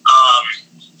anyways.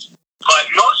 But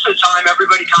most of the time,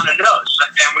 everybody kind of knows.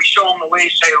 And we show them the way,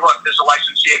 say, look, there's a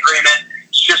licensing agreement.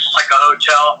 It's just like a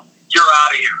hotel. You're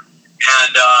out of here.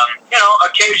 And, you know,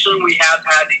 occasionally we have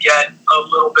had to get a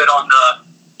little bit on the,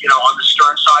 you know, on the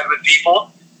stern side with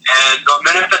people. And the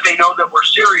minute that they know that we're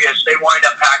serious, they wind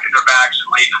up packing their bags and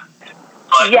leaving.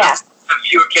 But a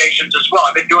few occasions as well.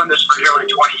 I've been doing this for nearly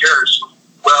 20 years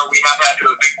where we have had to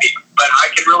evict people. But I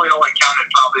can really only count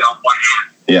it probably on one hand.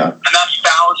 Yeah. And that's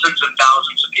thousands and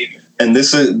thousands of people. And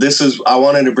this is I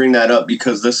wanted to bring that up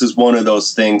because this is one of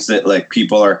those things that like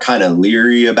people are kind of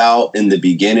leery about in the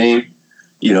beginning.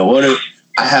 You know, what if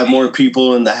I have more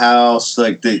people in the house?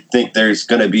 Like they think there's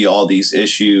going to be all these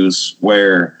issues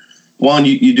where, one,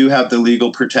 you do have the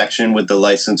legal protection with the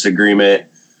license agreement.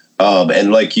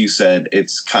 And like you said,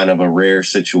 it's kind of a rare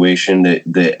situation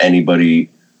that anybody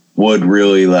would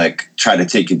really like try to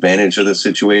take advantage of the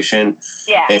situation.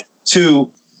 Yeah. And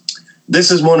two,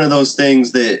 this is one of those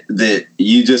things that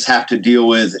you just have to deal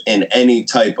with in any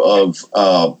type of,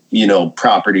 you know,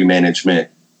 property management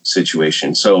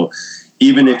situation. So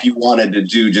even if you wanted to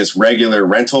do just regular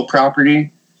rental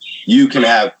property, you can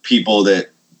have people that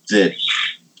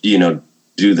you know,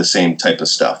 do the same type of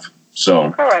stuff.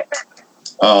 So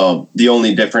the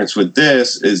only difference with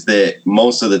this is that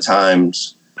most of the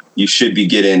times you should be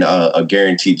getting a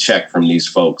guaranteed check from these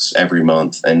folks every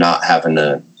month and not having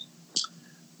to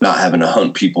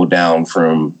hunt people down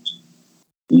from,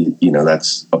 you know,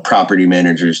 that's a property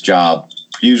manager's job.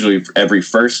 Usually every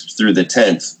 1st through the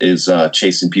 10th is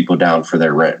chasing people down for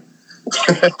their rent.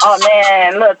 Oh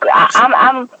man, look,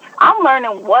 I'm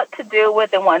learning what to deal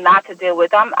with and what not to deal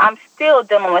with. I'm still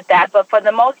dealing with that, but for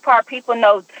the most part, people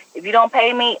know if you don't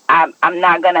pay me,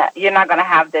 you're not gonna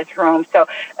have this room. So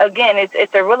again,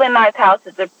 it's a really nice house.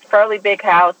 It's a fairly big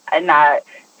house, and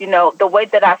you know, the way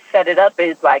that I set it up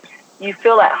is like you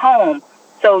feel at home.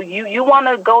 So you want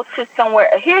to go to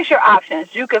somewhere. Here's your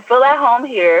options. You can feel at home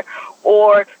here,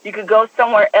 or you could go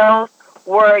somewhere else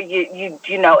where you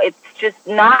know it's just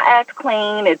not as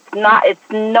clean. It's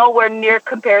nowhere near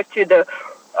compared to the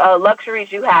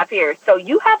luxuries you have here. So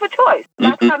you have a choice.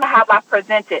 That's kind of how I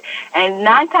present it. And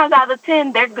 9 times out of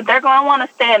 10, they're going to want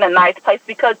to stay in a nice place,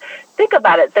 because think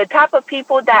about it. The type of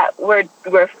people that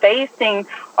we're facing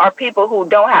are people who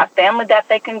don't have family that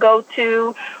they can go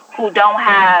to, who don't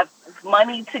have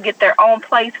money to get their own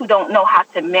place, who don't know how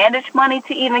to manage money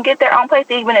to even get their own place,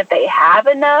 even if they have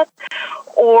enough,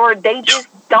 or they just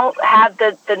don't have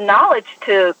the knowledge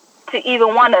to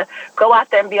even want to go out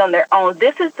there and be on their own.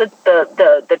 This is the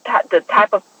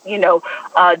type of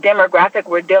demographic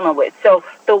we're dealing with. So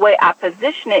the way I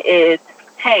position it is,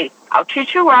 hey, I'll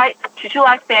treat you right, treat you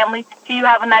like family, till you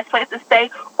have a nice place to stay,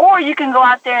 or you can go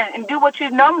out there and do what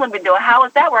you've normally been doing. How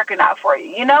is that working out for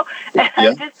you? Yeah,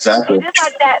 exactly. Just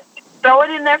like that, throw it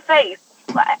in their face.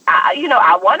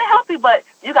 I want to help you, but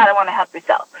you got to want to help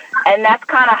yourself. And that's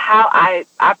kind of how I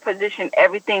position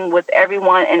everything with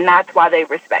everyone, and that's why they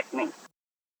respect me.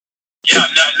 Yeah,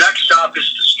 next stop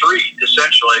is the street,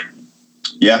 essentially.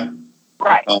 Yeah.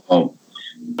 Right.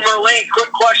 Merlene,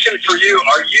 quick question for you.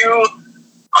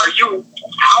 How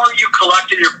are you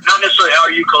collecting not necessarily how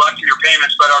are you collecting your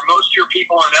payments, but are most of your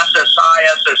people on SSI,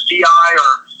 SSDI, or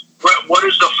what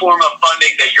is the form of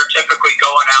funding that you're typically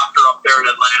going after up there in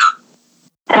Atlanta?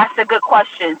 That's a good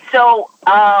question. So,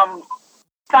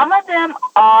 some of them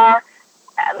are,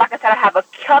 like I said, I have a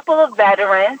couple of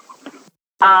veterans.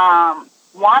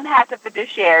 One has a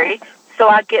fiduciary, so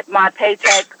I get my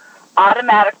paycheck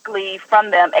automatically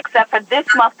from them, except for this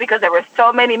month because there were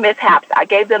so many mishaps. I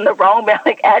gave them the wrong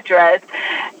mailing address,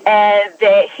 and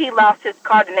he lost his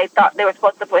card, and they thought they were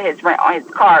supposed to put his rent on his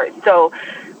card. So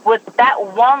with that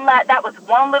that was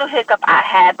one little hiccup I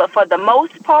had, but for the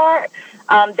most part,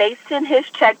 they send his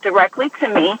check directly to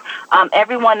me.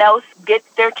 Everyone else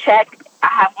gets their check. I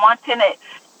have one tenant,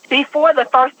 before the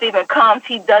first even comes,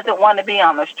 he doesn't want to be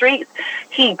on the streets.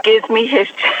 He gives me his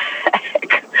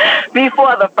check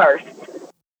before the first.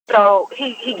 So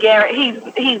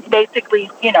he's basically,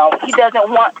 he doesn't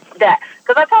want that.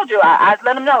 Because I told you, I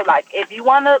let him know, like, if you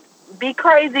want to be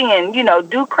crazy and,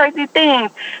 do crazy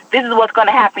things, this is what's going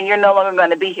to happen. You're no longer going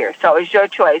to be here. So it's your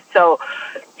choice. So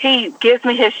he gives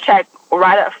me his check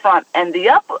right up front. And the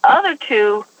other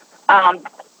two,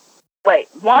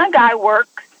 one guy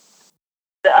works.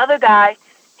 The other guy,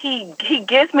 he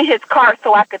gives me his card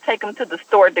so I could take him to the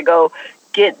store to go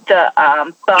get the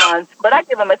funds. But I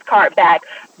give him his card back.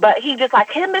 But he just like,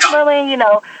 hey, Miss Merlene,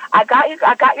 I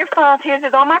got your funds. Here's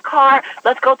it on my card.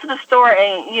 Let's go to the store.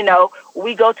 And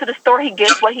we go to the store. He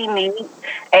gets what he needs,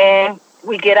 and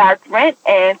we get our rent,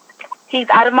 and he's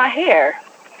out of my hair.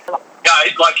 Yeah,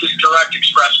 he's like his Direct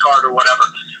Express card or whatever.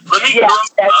 Let me throw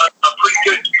a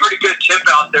pretty good tip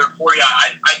out there for you.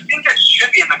 I think it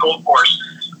should be in the Gold Course.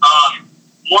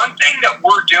 One thing that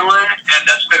we're doing, and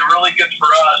that's been really good for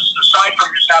us, aside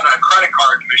from just having a credit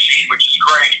card machine, which is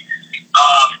great,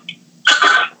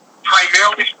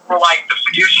 primarily for like the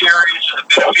fiduciaries or the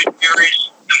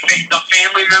beneficiaries, the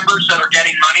family members that are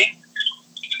getting money.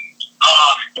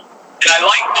 And I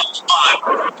like this spot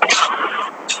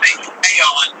that they can pay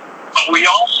on. But we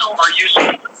also are using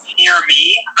Pay Near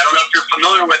Me. I don't know if you're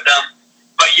familiar with them,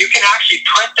 but you can actually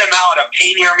print them out a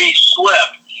Pay Near Me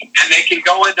slip, and they can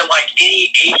go into like any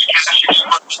Ace Cash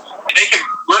Express, and they can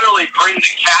literally bring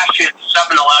the cash in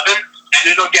 7-Eleven,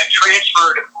 and it'll get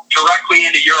transferred directly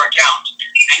into your account.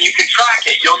 And you can track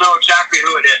it. You'll know exactly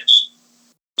who it is.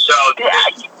 So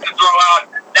you can throw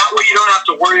out, that way you don't have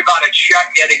to worry about a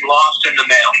check getting lost in the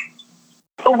mail.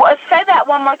 Say that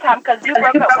one more time, because you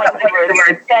broke up when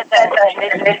you said that.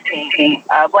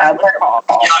 What was it called?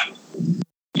 Yeah.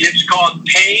 It's called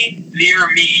Pay Near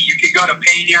Me. You can go to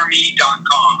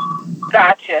paynearme.com.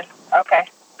 Gotcha. Okay.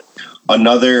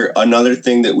 Another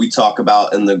thing that we talk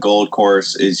about in the Gold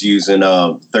Course is using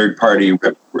third-party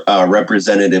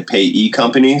representative payee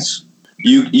companies.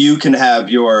 You can have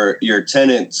your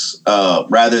tenants,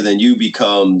 rather than you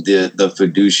become the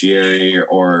fiduciary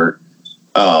or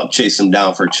chase them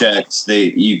down for checks.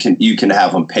 You can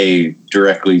have them pay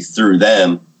directly through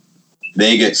them.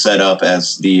 They get set up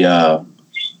as the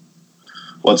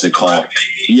what's it called?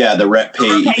 Yeah, the rep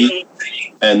payee,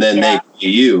 and then they pay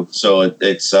you. So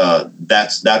it's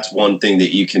that's one thing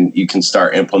that you can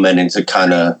start implementing to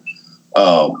kind of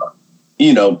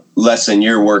lessen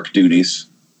your work duties.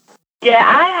 Yeah,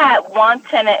 I had one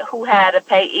tenant who had a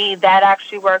payee that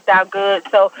actually worked out good.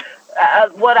 So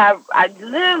I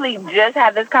literally just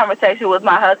had this conversation with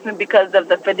my husband because of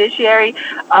the fiduciary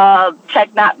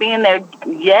check not being there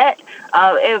yet.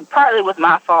 It partly was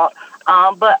my fault.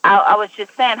 But I was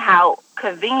just saying how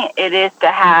convenient it is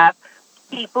to have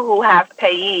people who have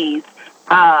payees.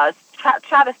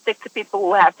 Try to stick to people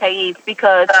who have payees,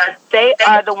 because they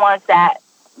are the ones that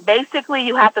basically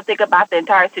you have to think about the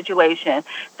entire situation.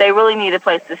 They really need a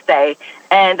place to stay,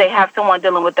 and they have someone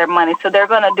dealing with their money, so they're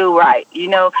going to do right,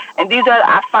 And these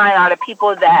I find are the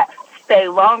people that stay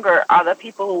longer are the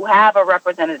people who have a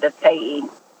representative payee.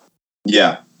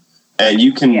 Yeah. And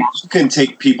you can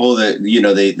take people that,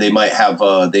 they might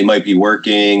have, they might be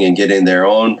working and getting their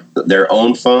own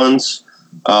funds.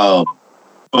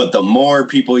 But the more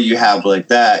people you have like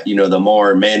that, the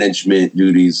more management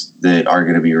duties that are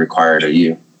going to be required of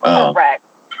you. Correct.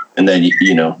 And then,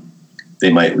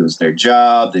 they might lose their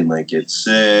job. They might get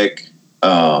sick.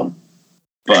 But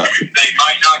they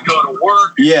might not go to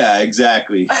work. Yeah,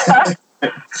 exactly.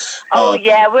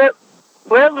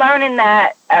 We're learning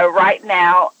that right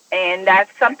now. And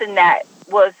that's something that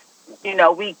was,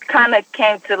 we kind of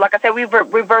came to, like I said, we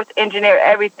reverse engineer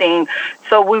everything.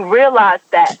 So we realized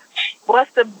that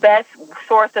what's the best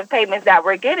source of payments that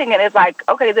we're getting? And it's like,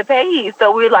 okay, the payees.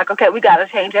 So we're like, okay, we got to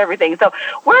change everything. So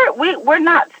we're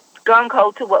not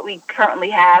gung-ho to what we currently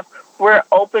have. We're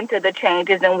open to the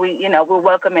changes, and we're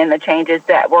welcoming the changes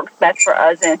that works best for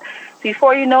us. And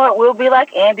before you know it, we'll be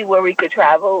like Andy, where we could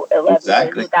travel 11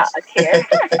 days without a care.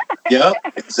 Yep,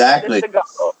 exactly. You're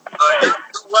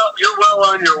well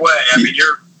on your way. I mean,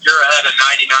 you're ahead of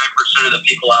 99% of the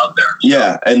people out there. So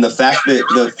yeah, and the fact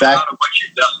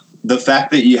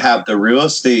that you have the real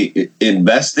estate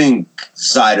investing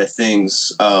side of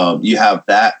things, you have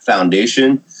that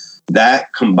foundation.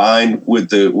 That combined with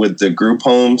the group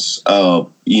homes,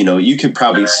 you could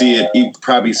probably see it. You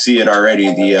probably see it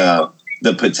already.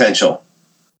 The potential.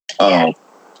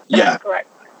 Yeah. Correct.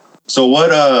 So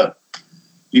what?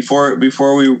 Before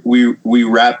we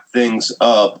wrap things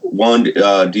up,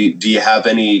 do you have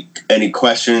any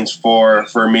questions for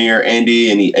me or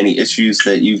Andy? Any issues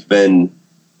that you've been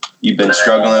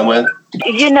struggling with?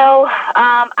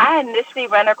 I initially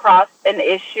ran across an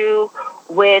issue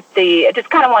with I just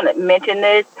kind of want to mention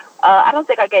this. I don't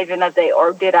think I gave you an update,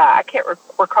 or did I? I can't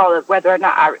recall whether or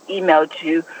not I emailed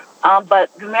you. But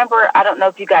remember, I don't know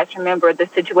if you guys remember the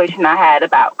situation I had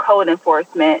about code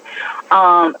enforcement.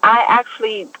 I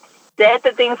actually said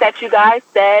the things that you guys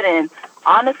said, and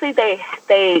honestly, they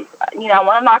I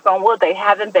want to knock on wood, they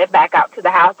haven't been back out to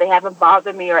the house. They haven't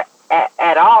bothered me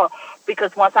at all,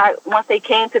 because once they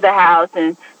came to the house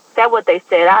and said what they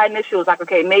said, I initially was like,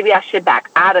 okay, maybe I should back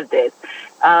out of this.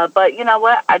 But you know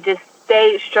what? I just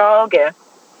stayed strong, and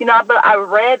but I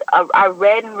read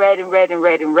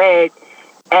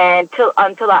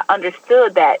until I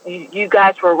understood that you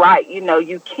guys were right.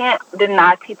 You can't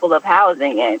deny people of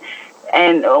housing, and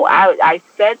I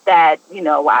said that.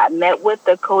 I met with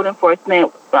the code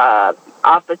enforcement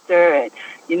officer, and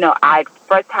I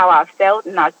expressed how I felt,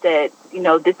 and I said,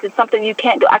 this is something you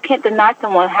can't do. I can't deny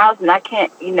someone housing. I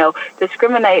can't,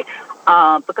 discriminate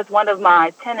because one of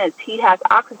my tenants, he has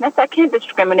oxygen. I said, I can't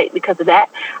discriminate because of that.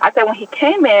 I said, when he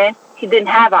came in, he didn't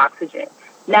have oxygen.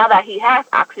 Now that he has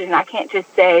oxygen, I can't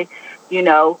just say, you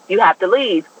have to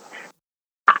leave.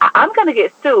 I'm going to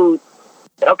get sued.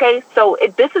 Okay, so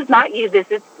this is not you.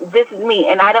 This is me,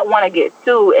 and I don't want to get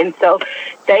sued. And so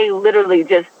they literally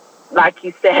just, like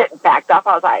you said, backed off.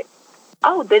 I was like,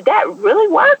 oh, did that really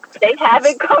work? They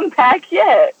haven't come back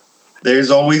yet.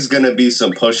 There's always going to be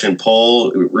some push and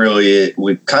pull, really,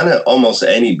 with kind of almost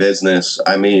any business.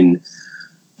 I mean,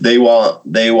 they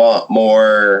want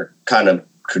more kind of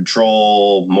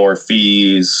control, more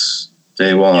fees.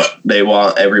 They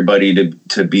want everybody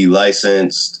to be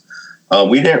licensed.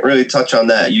 We didn't really touch on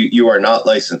that. You are not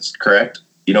licensed, correct?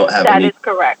 You don't have any. That is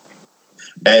correct.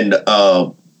 And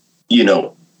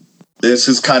this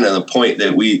is kind of the point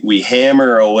that we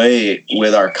hammer away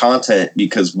with our content,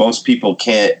 because most people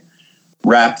can't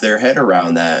wrap their head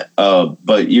around that.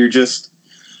 But you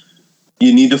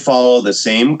need to follow the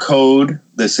same code,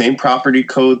 the same property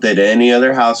code that any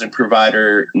other housing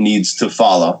provider needs to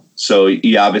follow. So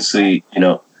you obviously,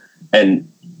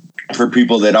 and for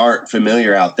people that aren't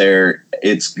familiar out there,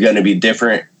 it's going to be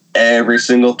different every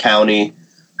single county.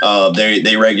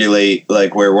 They regulate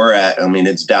like where we're at. I mean,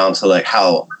 it's down to like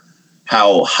how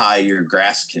high your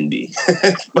grass can be,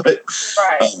 but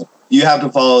you have to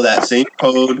follow that same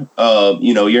code.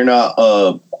 You're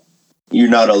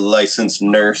not a licensed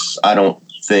nurse, I don't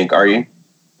think, are you?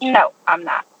 No, I'm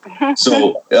not.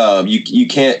 So you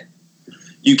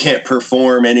can't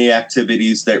perform any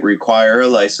activities that require a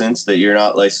license that you're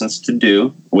not licensed to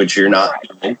do, which you're not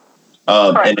doing.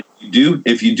 And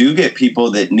if you do get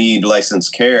people that need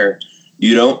licensed care,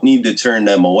 you don't need to turn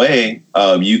them away.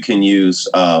 You can use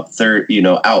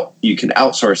you can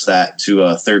outsource that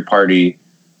to third party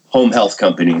home health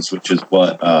companies, which is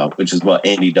what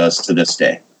Andy does to this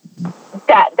day.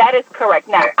 That is correct.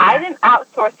 Now, I didn't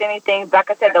outsource anything.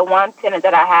 Like I said, the one tenant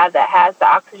that I have that has the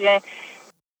oxygen,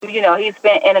 he's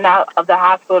been in and out of the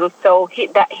hospital, so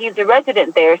he's a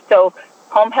resident there. So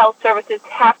home health services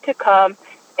have to come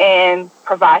and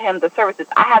provide him the services.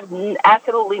 I have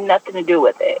absolutely nothing to do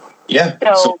with it. Yeah.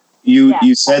 So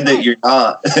you said that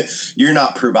you're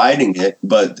not providing it,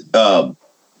 but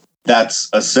that's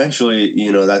essentially,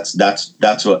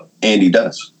 that's what Andy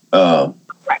does. Right.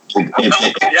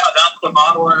 That's the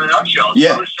model in a nutshell. It's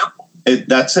really simple.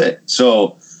 That's it.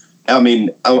 So, I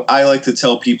mean, I like to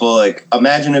tell people, like,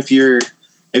 imagine if you're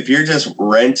just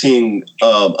renting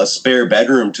a spare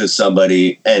bedroom to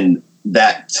somebody, and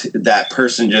that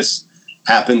person just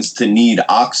happens to need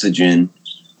oxygen.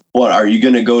 What, are you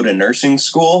going to go to nursing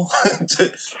school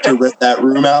to rent that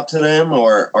room out to them,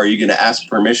 or are you going to ask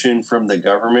permission from the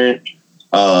government?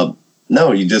 No,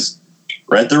 you just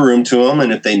rent the room to them,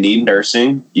 and if they need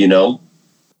nursing, here's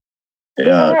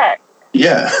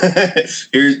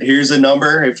a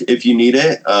number if you need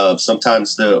it.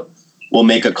 Sometimes we'll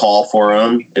make a call for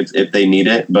them if they need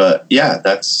it, but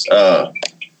that's a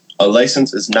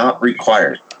license is not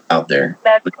required out there.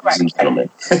 That's correct. And gentlemen.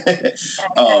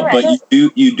 But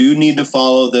you do need to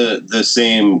follow the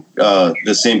same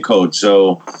code.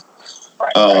 So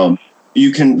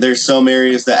there's some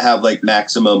areas that have like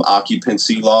maximum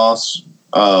occupancy laws.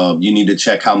 You need to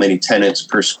check how many tenants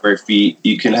per square feet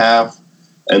you can have.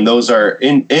 And those are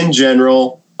in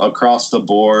general across the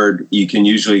board. You can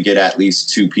usually get at least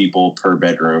 2 people per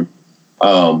bedroom.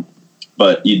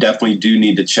 But you definitely do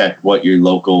need to check what your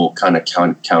local kind of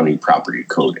county property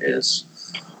code is.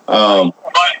 But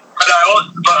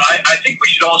I think we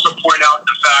should also point out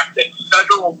the fact that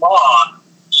federal law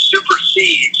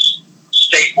supersedes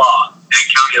state law and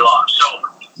county law. So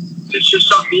it's just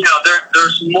something,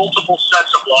 there's multiple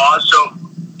sets of laws. So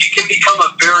it can become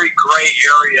a very gray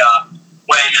area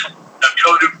when the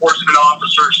code enforcement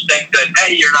officers think that,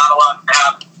 hey, you're not allowed to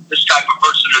have this type of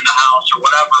person in the house or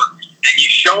whatever. And you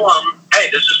show them, hey,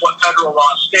 this is what federal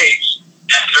law states,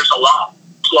 and there's a law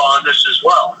in this as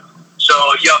well.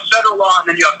 So you have federal law, and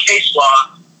then you have case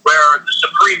law, where the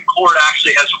Supreme Court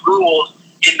actually has ruled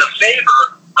in the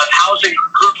favor of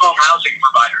group home housing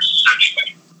providers,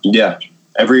 essentially. Yeah,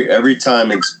 every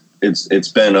time it's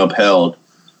been upheld,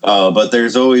 but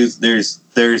there's always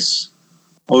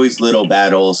little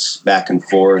battles back and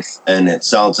forth, and it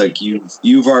sounds like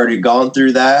you've already gone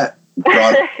through that.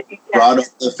 Brought up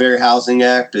the Fair Housing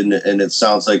Act, and it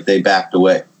sounds like they backed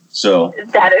away. So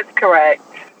that is correct.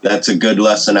 That's a good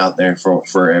lesson out there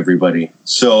for everybody.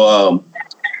 So,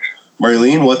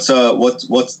 Marlene, what's the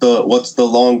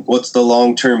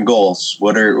long-term goals?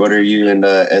 What are you and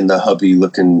the hubby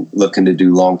looking to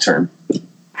do long term?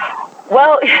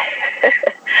 Well,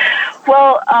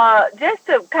 just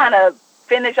to kind of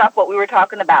finish off what we were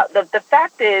talking about, the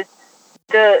fact is,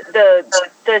 the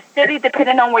city,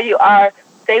 depending on where you are,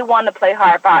 they want to play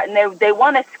hard fight, and they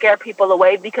want to scare people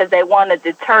away because they want to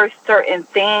deter certain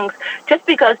things just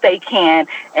because they can.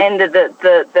 And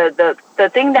the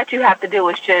thing that you have to do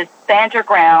is just stand your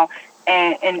ground,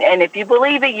 and if you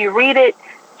believe it, you read it,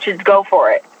 just go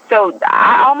for it. So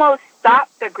I almost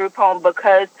stopped the group home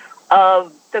because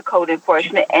of the code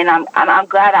enforcement, and I'm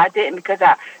glad I didn't, because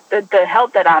the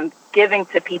help that I'm giving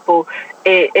to people,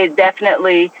 it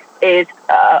definitely is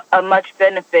a much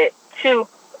benefit to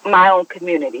my own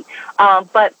community.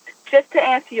 But just to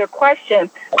answer your question,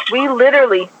 we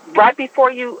literally, right before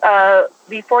you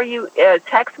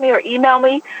text me or email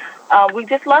me, we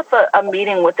just left a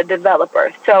meeting with the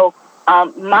developer. So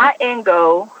my end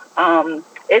goal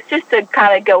is just to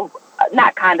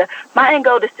my end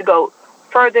goal is to go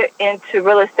further into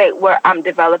real estate where I'm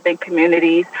developing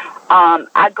communities.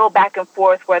 I go back and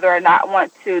forth whether or not I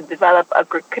want to develop a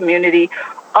community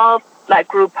of like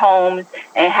group homes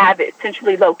and have it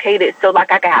centrally located. So like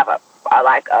I can have a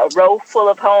row full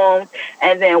of homes,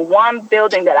 and then one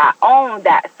building that I own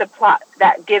that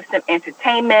gives them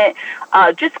entertainment,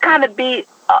 just kind of be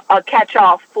a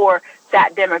catch-all for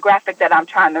that demographic that I'm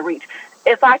trying to reach.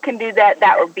 If I can do that,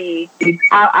 that would be,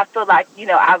 I feel like,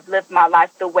 I've lived my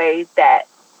life the way that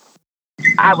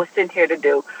I was sent here to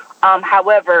do.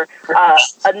 However,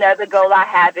 another goal I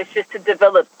have is just to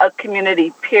develop a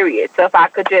community, period. So if I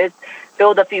could just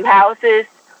build a few houses,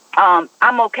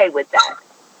 I'm okay with that.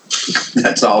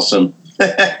 That's awesome.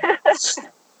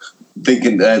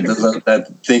 Thinking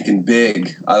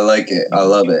big. I like it. I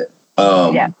love it.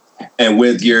 And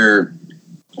with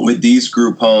these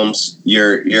group homes,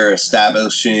 you're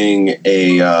establishing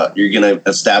you're going to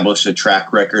establish a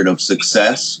track record of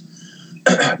success.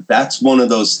 That's one of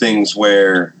those things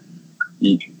where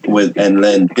and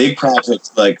then big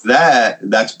projects like that,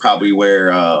 that's probably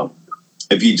where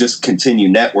if you just continue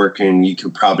networking, you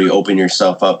could probably open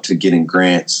yourself up to getting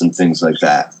grants and things like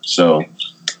that. So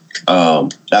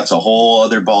that's a whole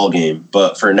other ball game.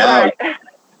 But for now, Right.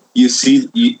 you see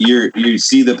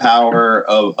see the power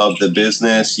of the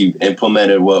business. You've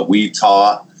implemented what we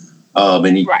taught,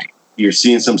 and Right. you're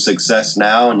seeing some success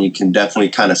now, and you can definitely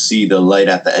kind of see the light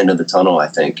at the end of the tunnel, I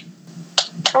think.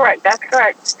 Correct. That's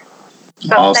correct.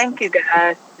 So Awesome. thank you,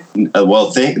 guys.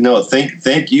 Well, thank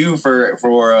you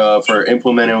for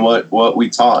implementing what we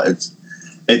taught.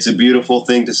 It's a beautiful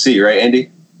thing to see, right,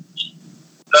 Andy?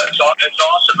 It's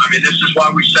awesome. I mean, this is why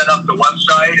we set up the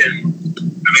website, and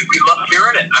I mean, we love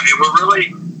hearing it. I mean, we're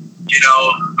really,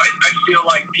 I feel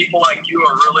like people like you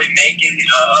are really making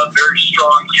a very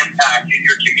strong impact in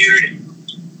your community.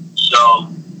 So,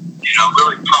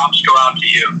 really props go out to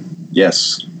you.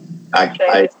 Yes, I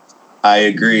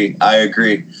agree.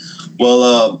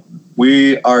 Well,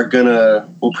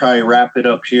 we'll probably wrap it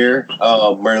up here.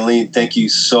 Marlene, thank you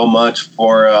so much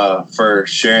for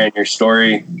sharing your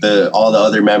story. All the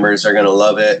other members are gonna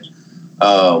love it.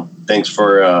 Thanks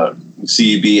for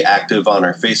CEB active on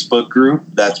our Facebook group.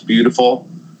 That's beautiful.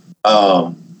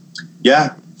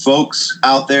 Yeah, folks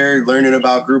out there learning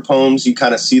about group homes, you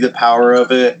kind of see the power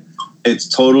of it. It's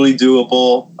totally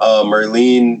doable.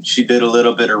 Marlene, she did a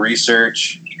little bit of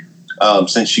research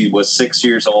since she was 6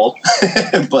 years old,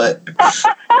 but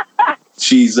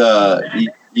she's,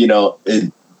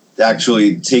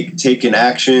 actually taken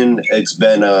action. It's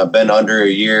been under a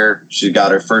year. She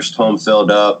got her first home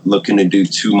filled up, looking to do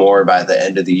 2 more by the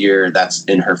end of the year. That's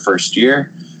in her first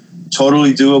year.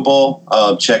 Totally doable.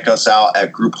 Check us out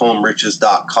at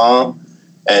grouphomeriches.com.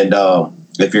 And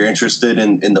if you're interested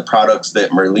in the products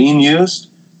that Marlene used,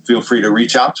 feel free to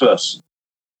reach out to us.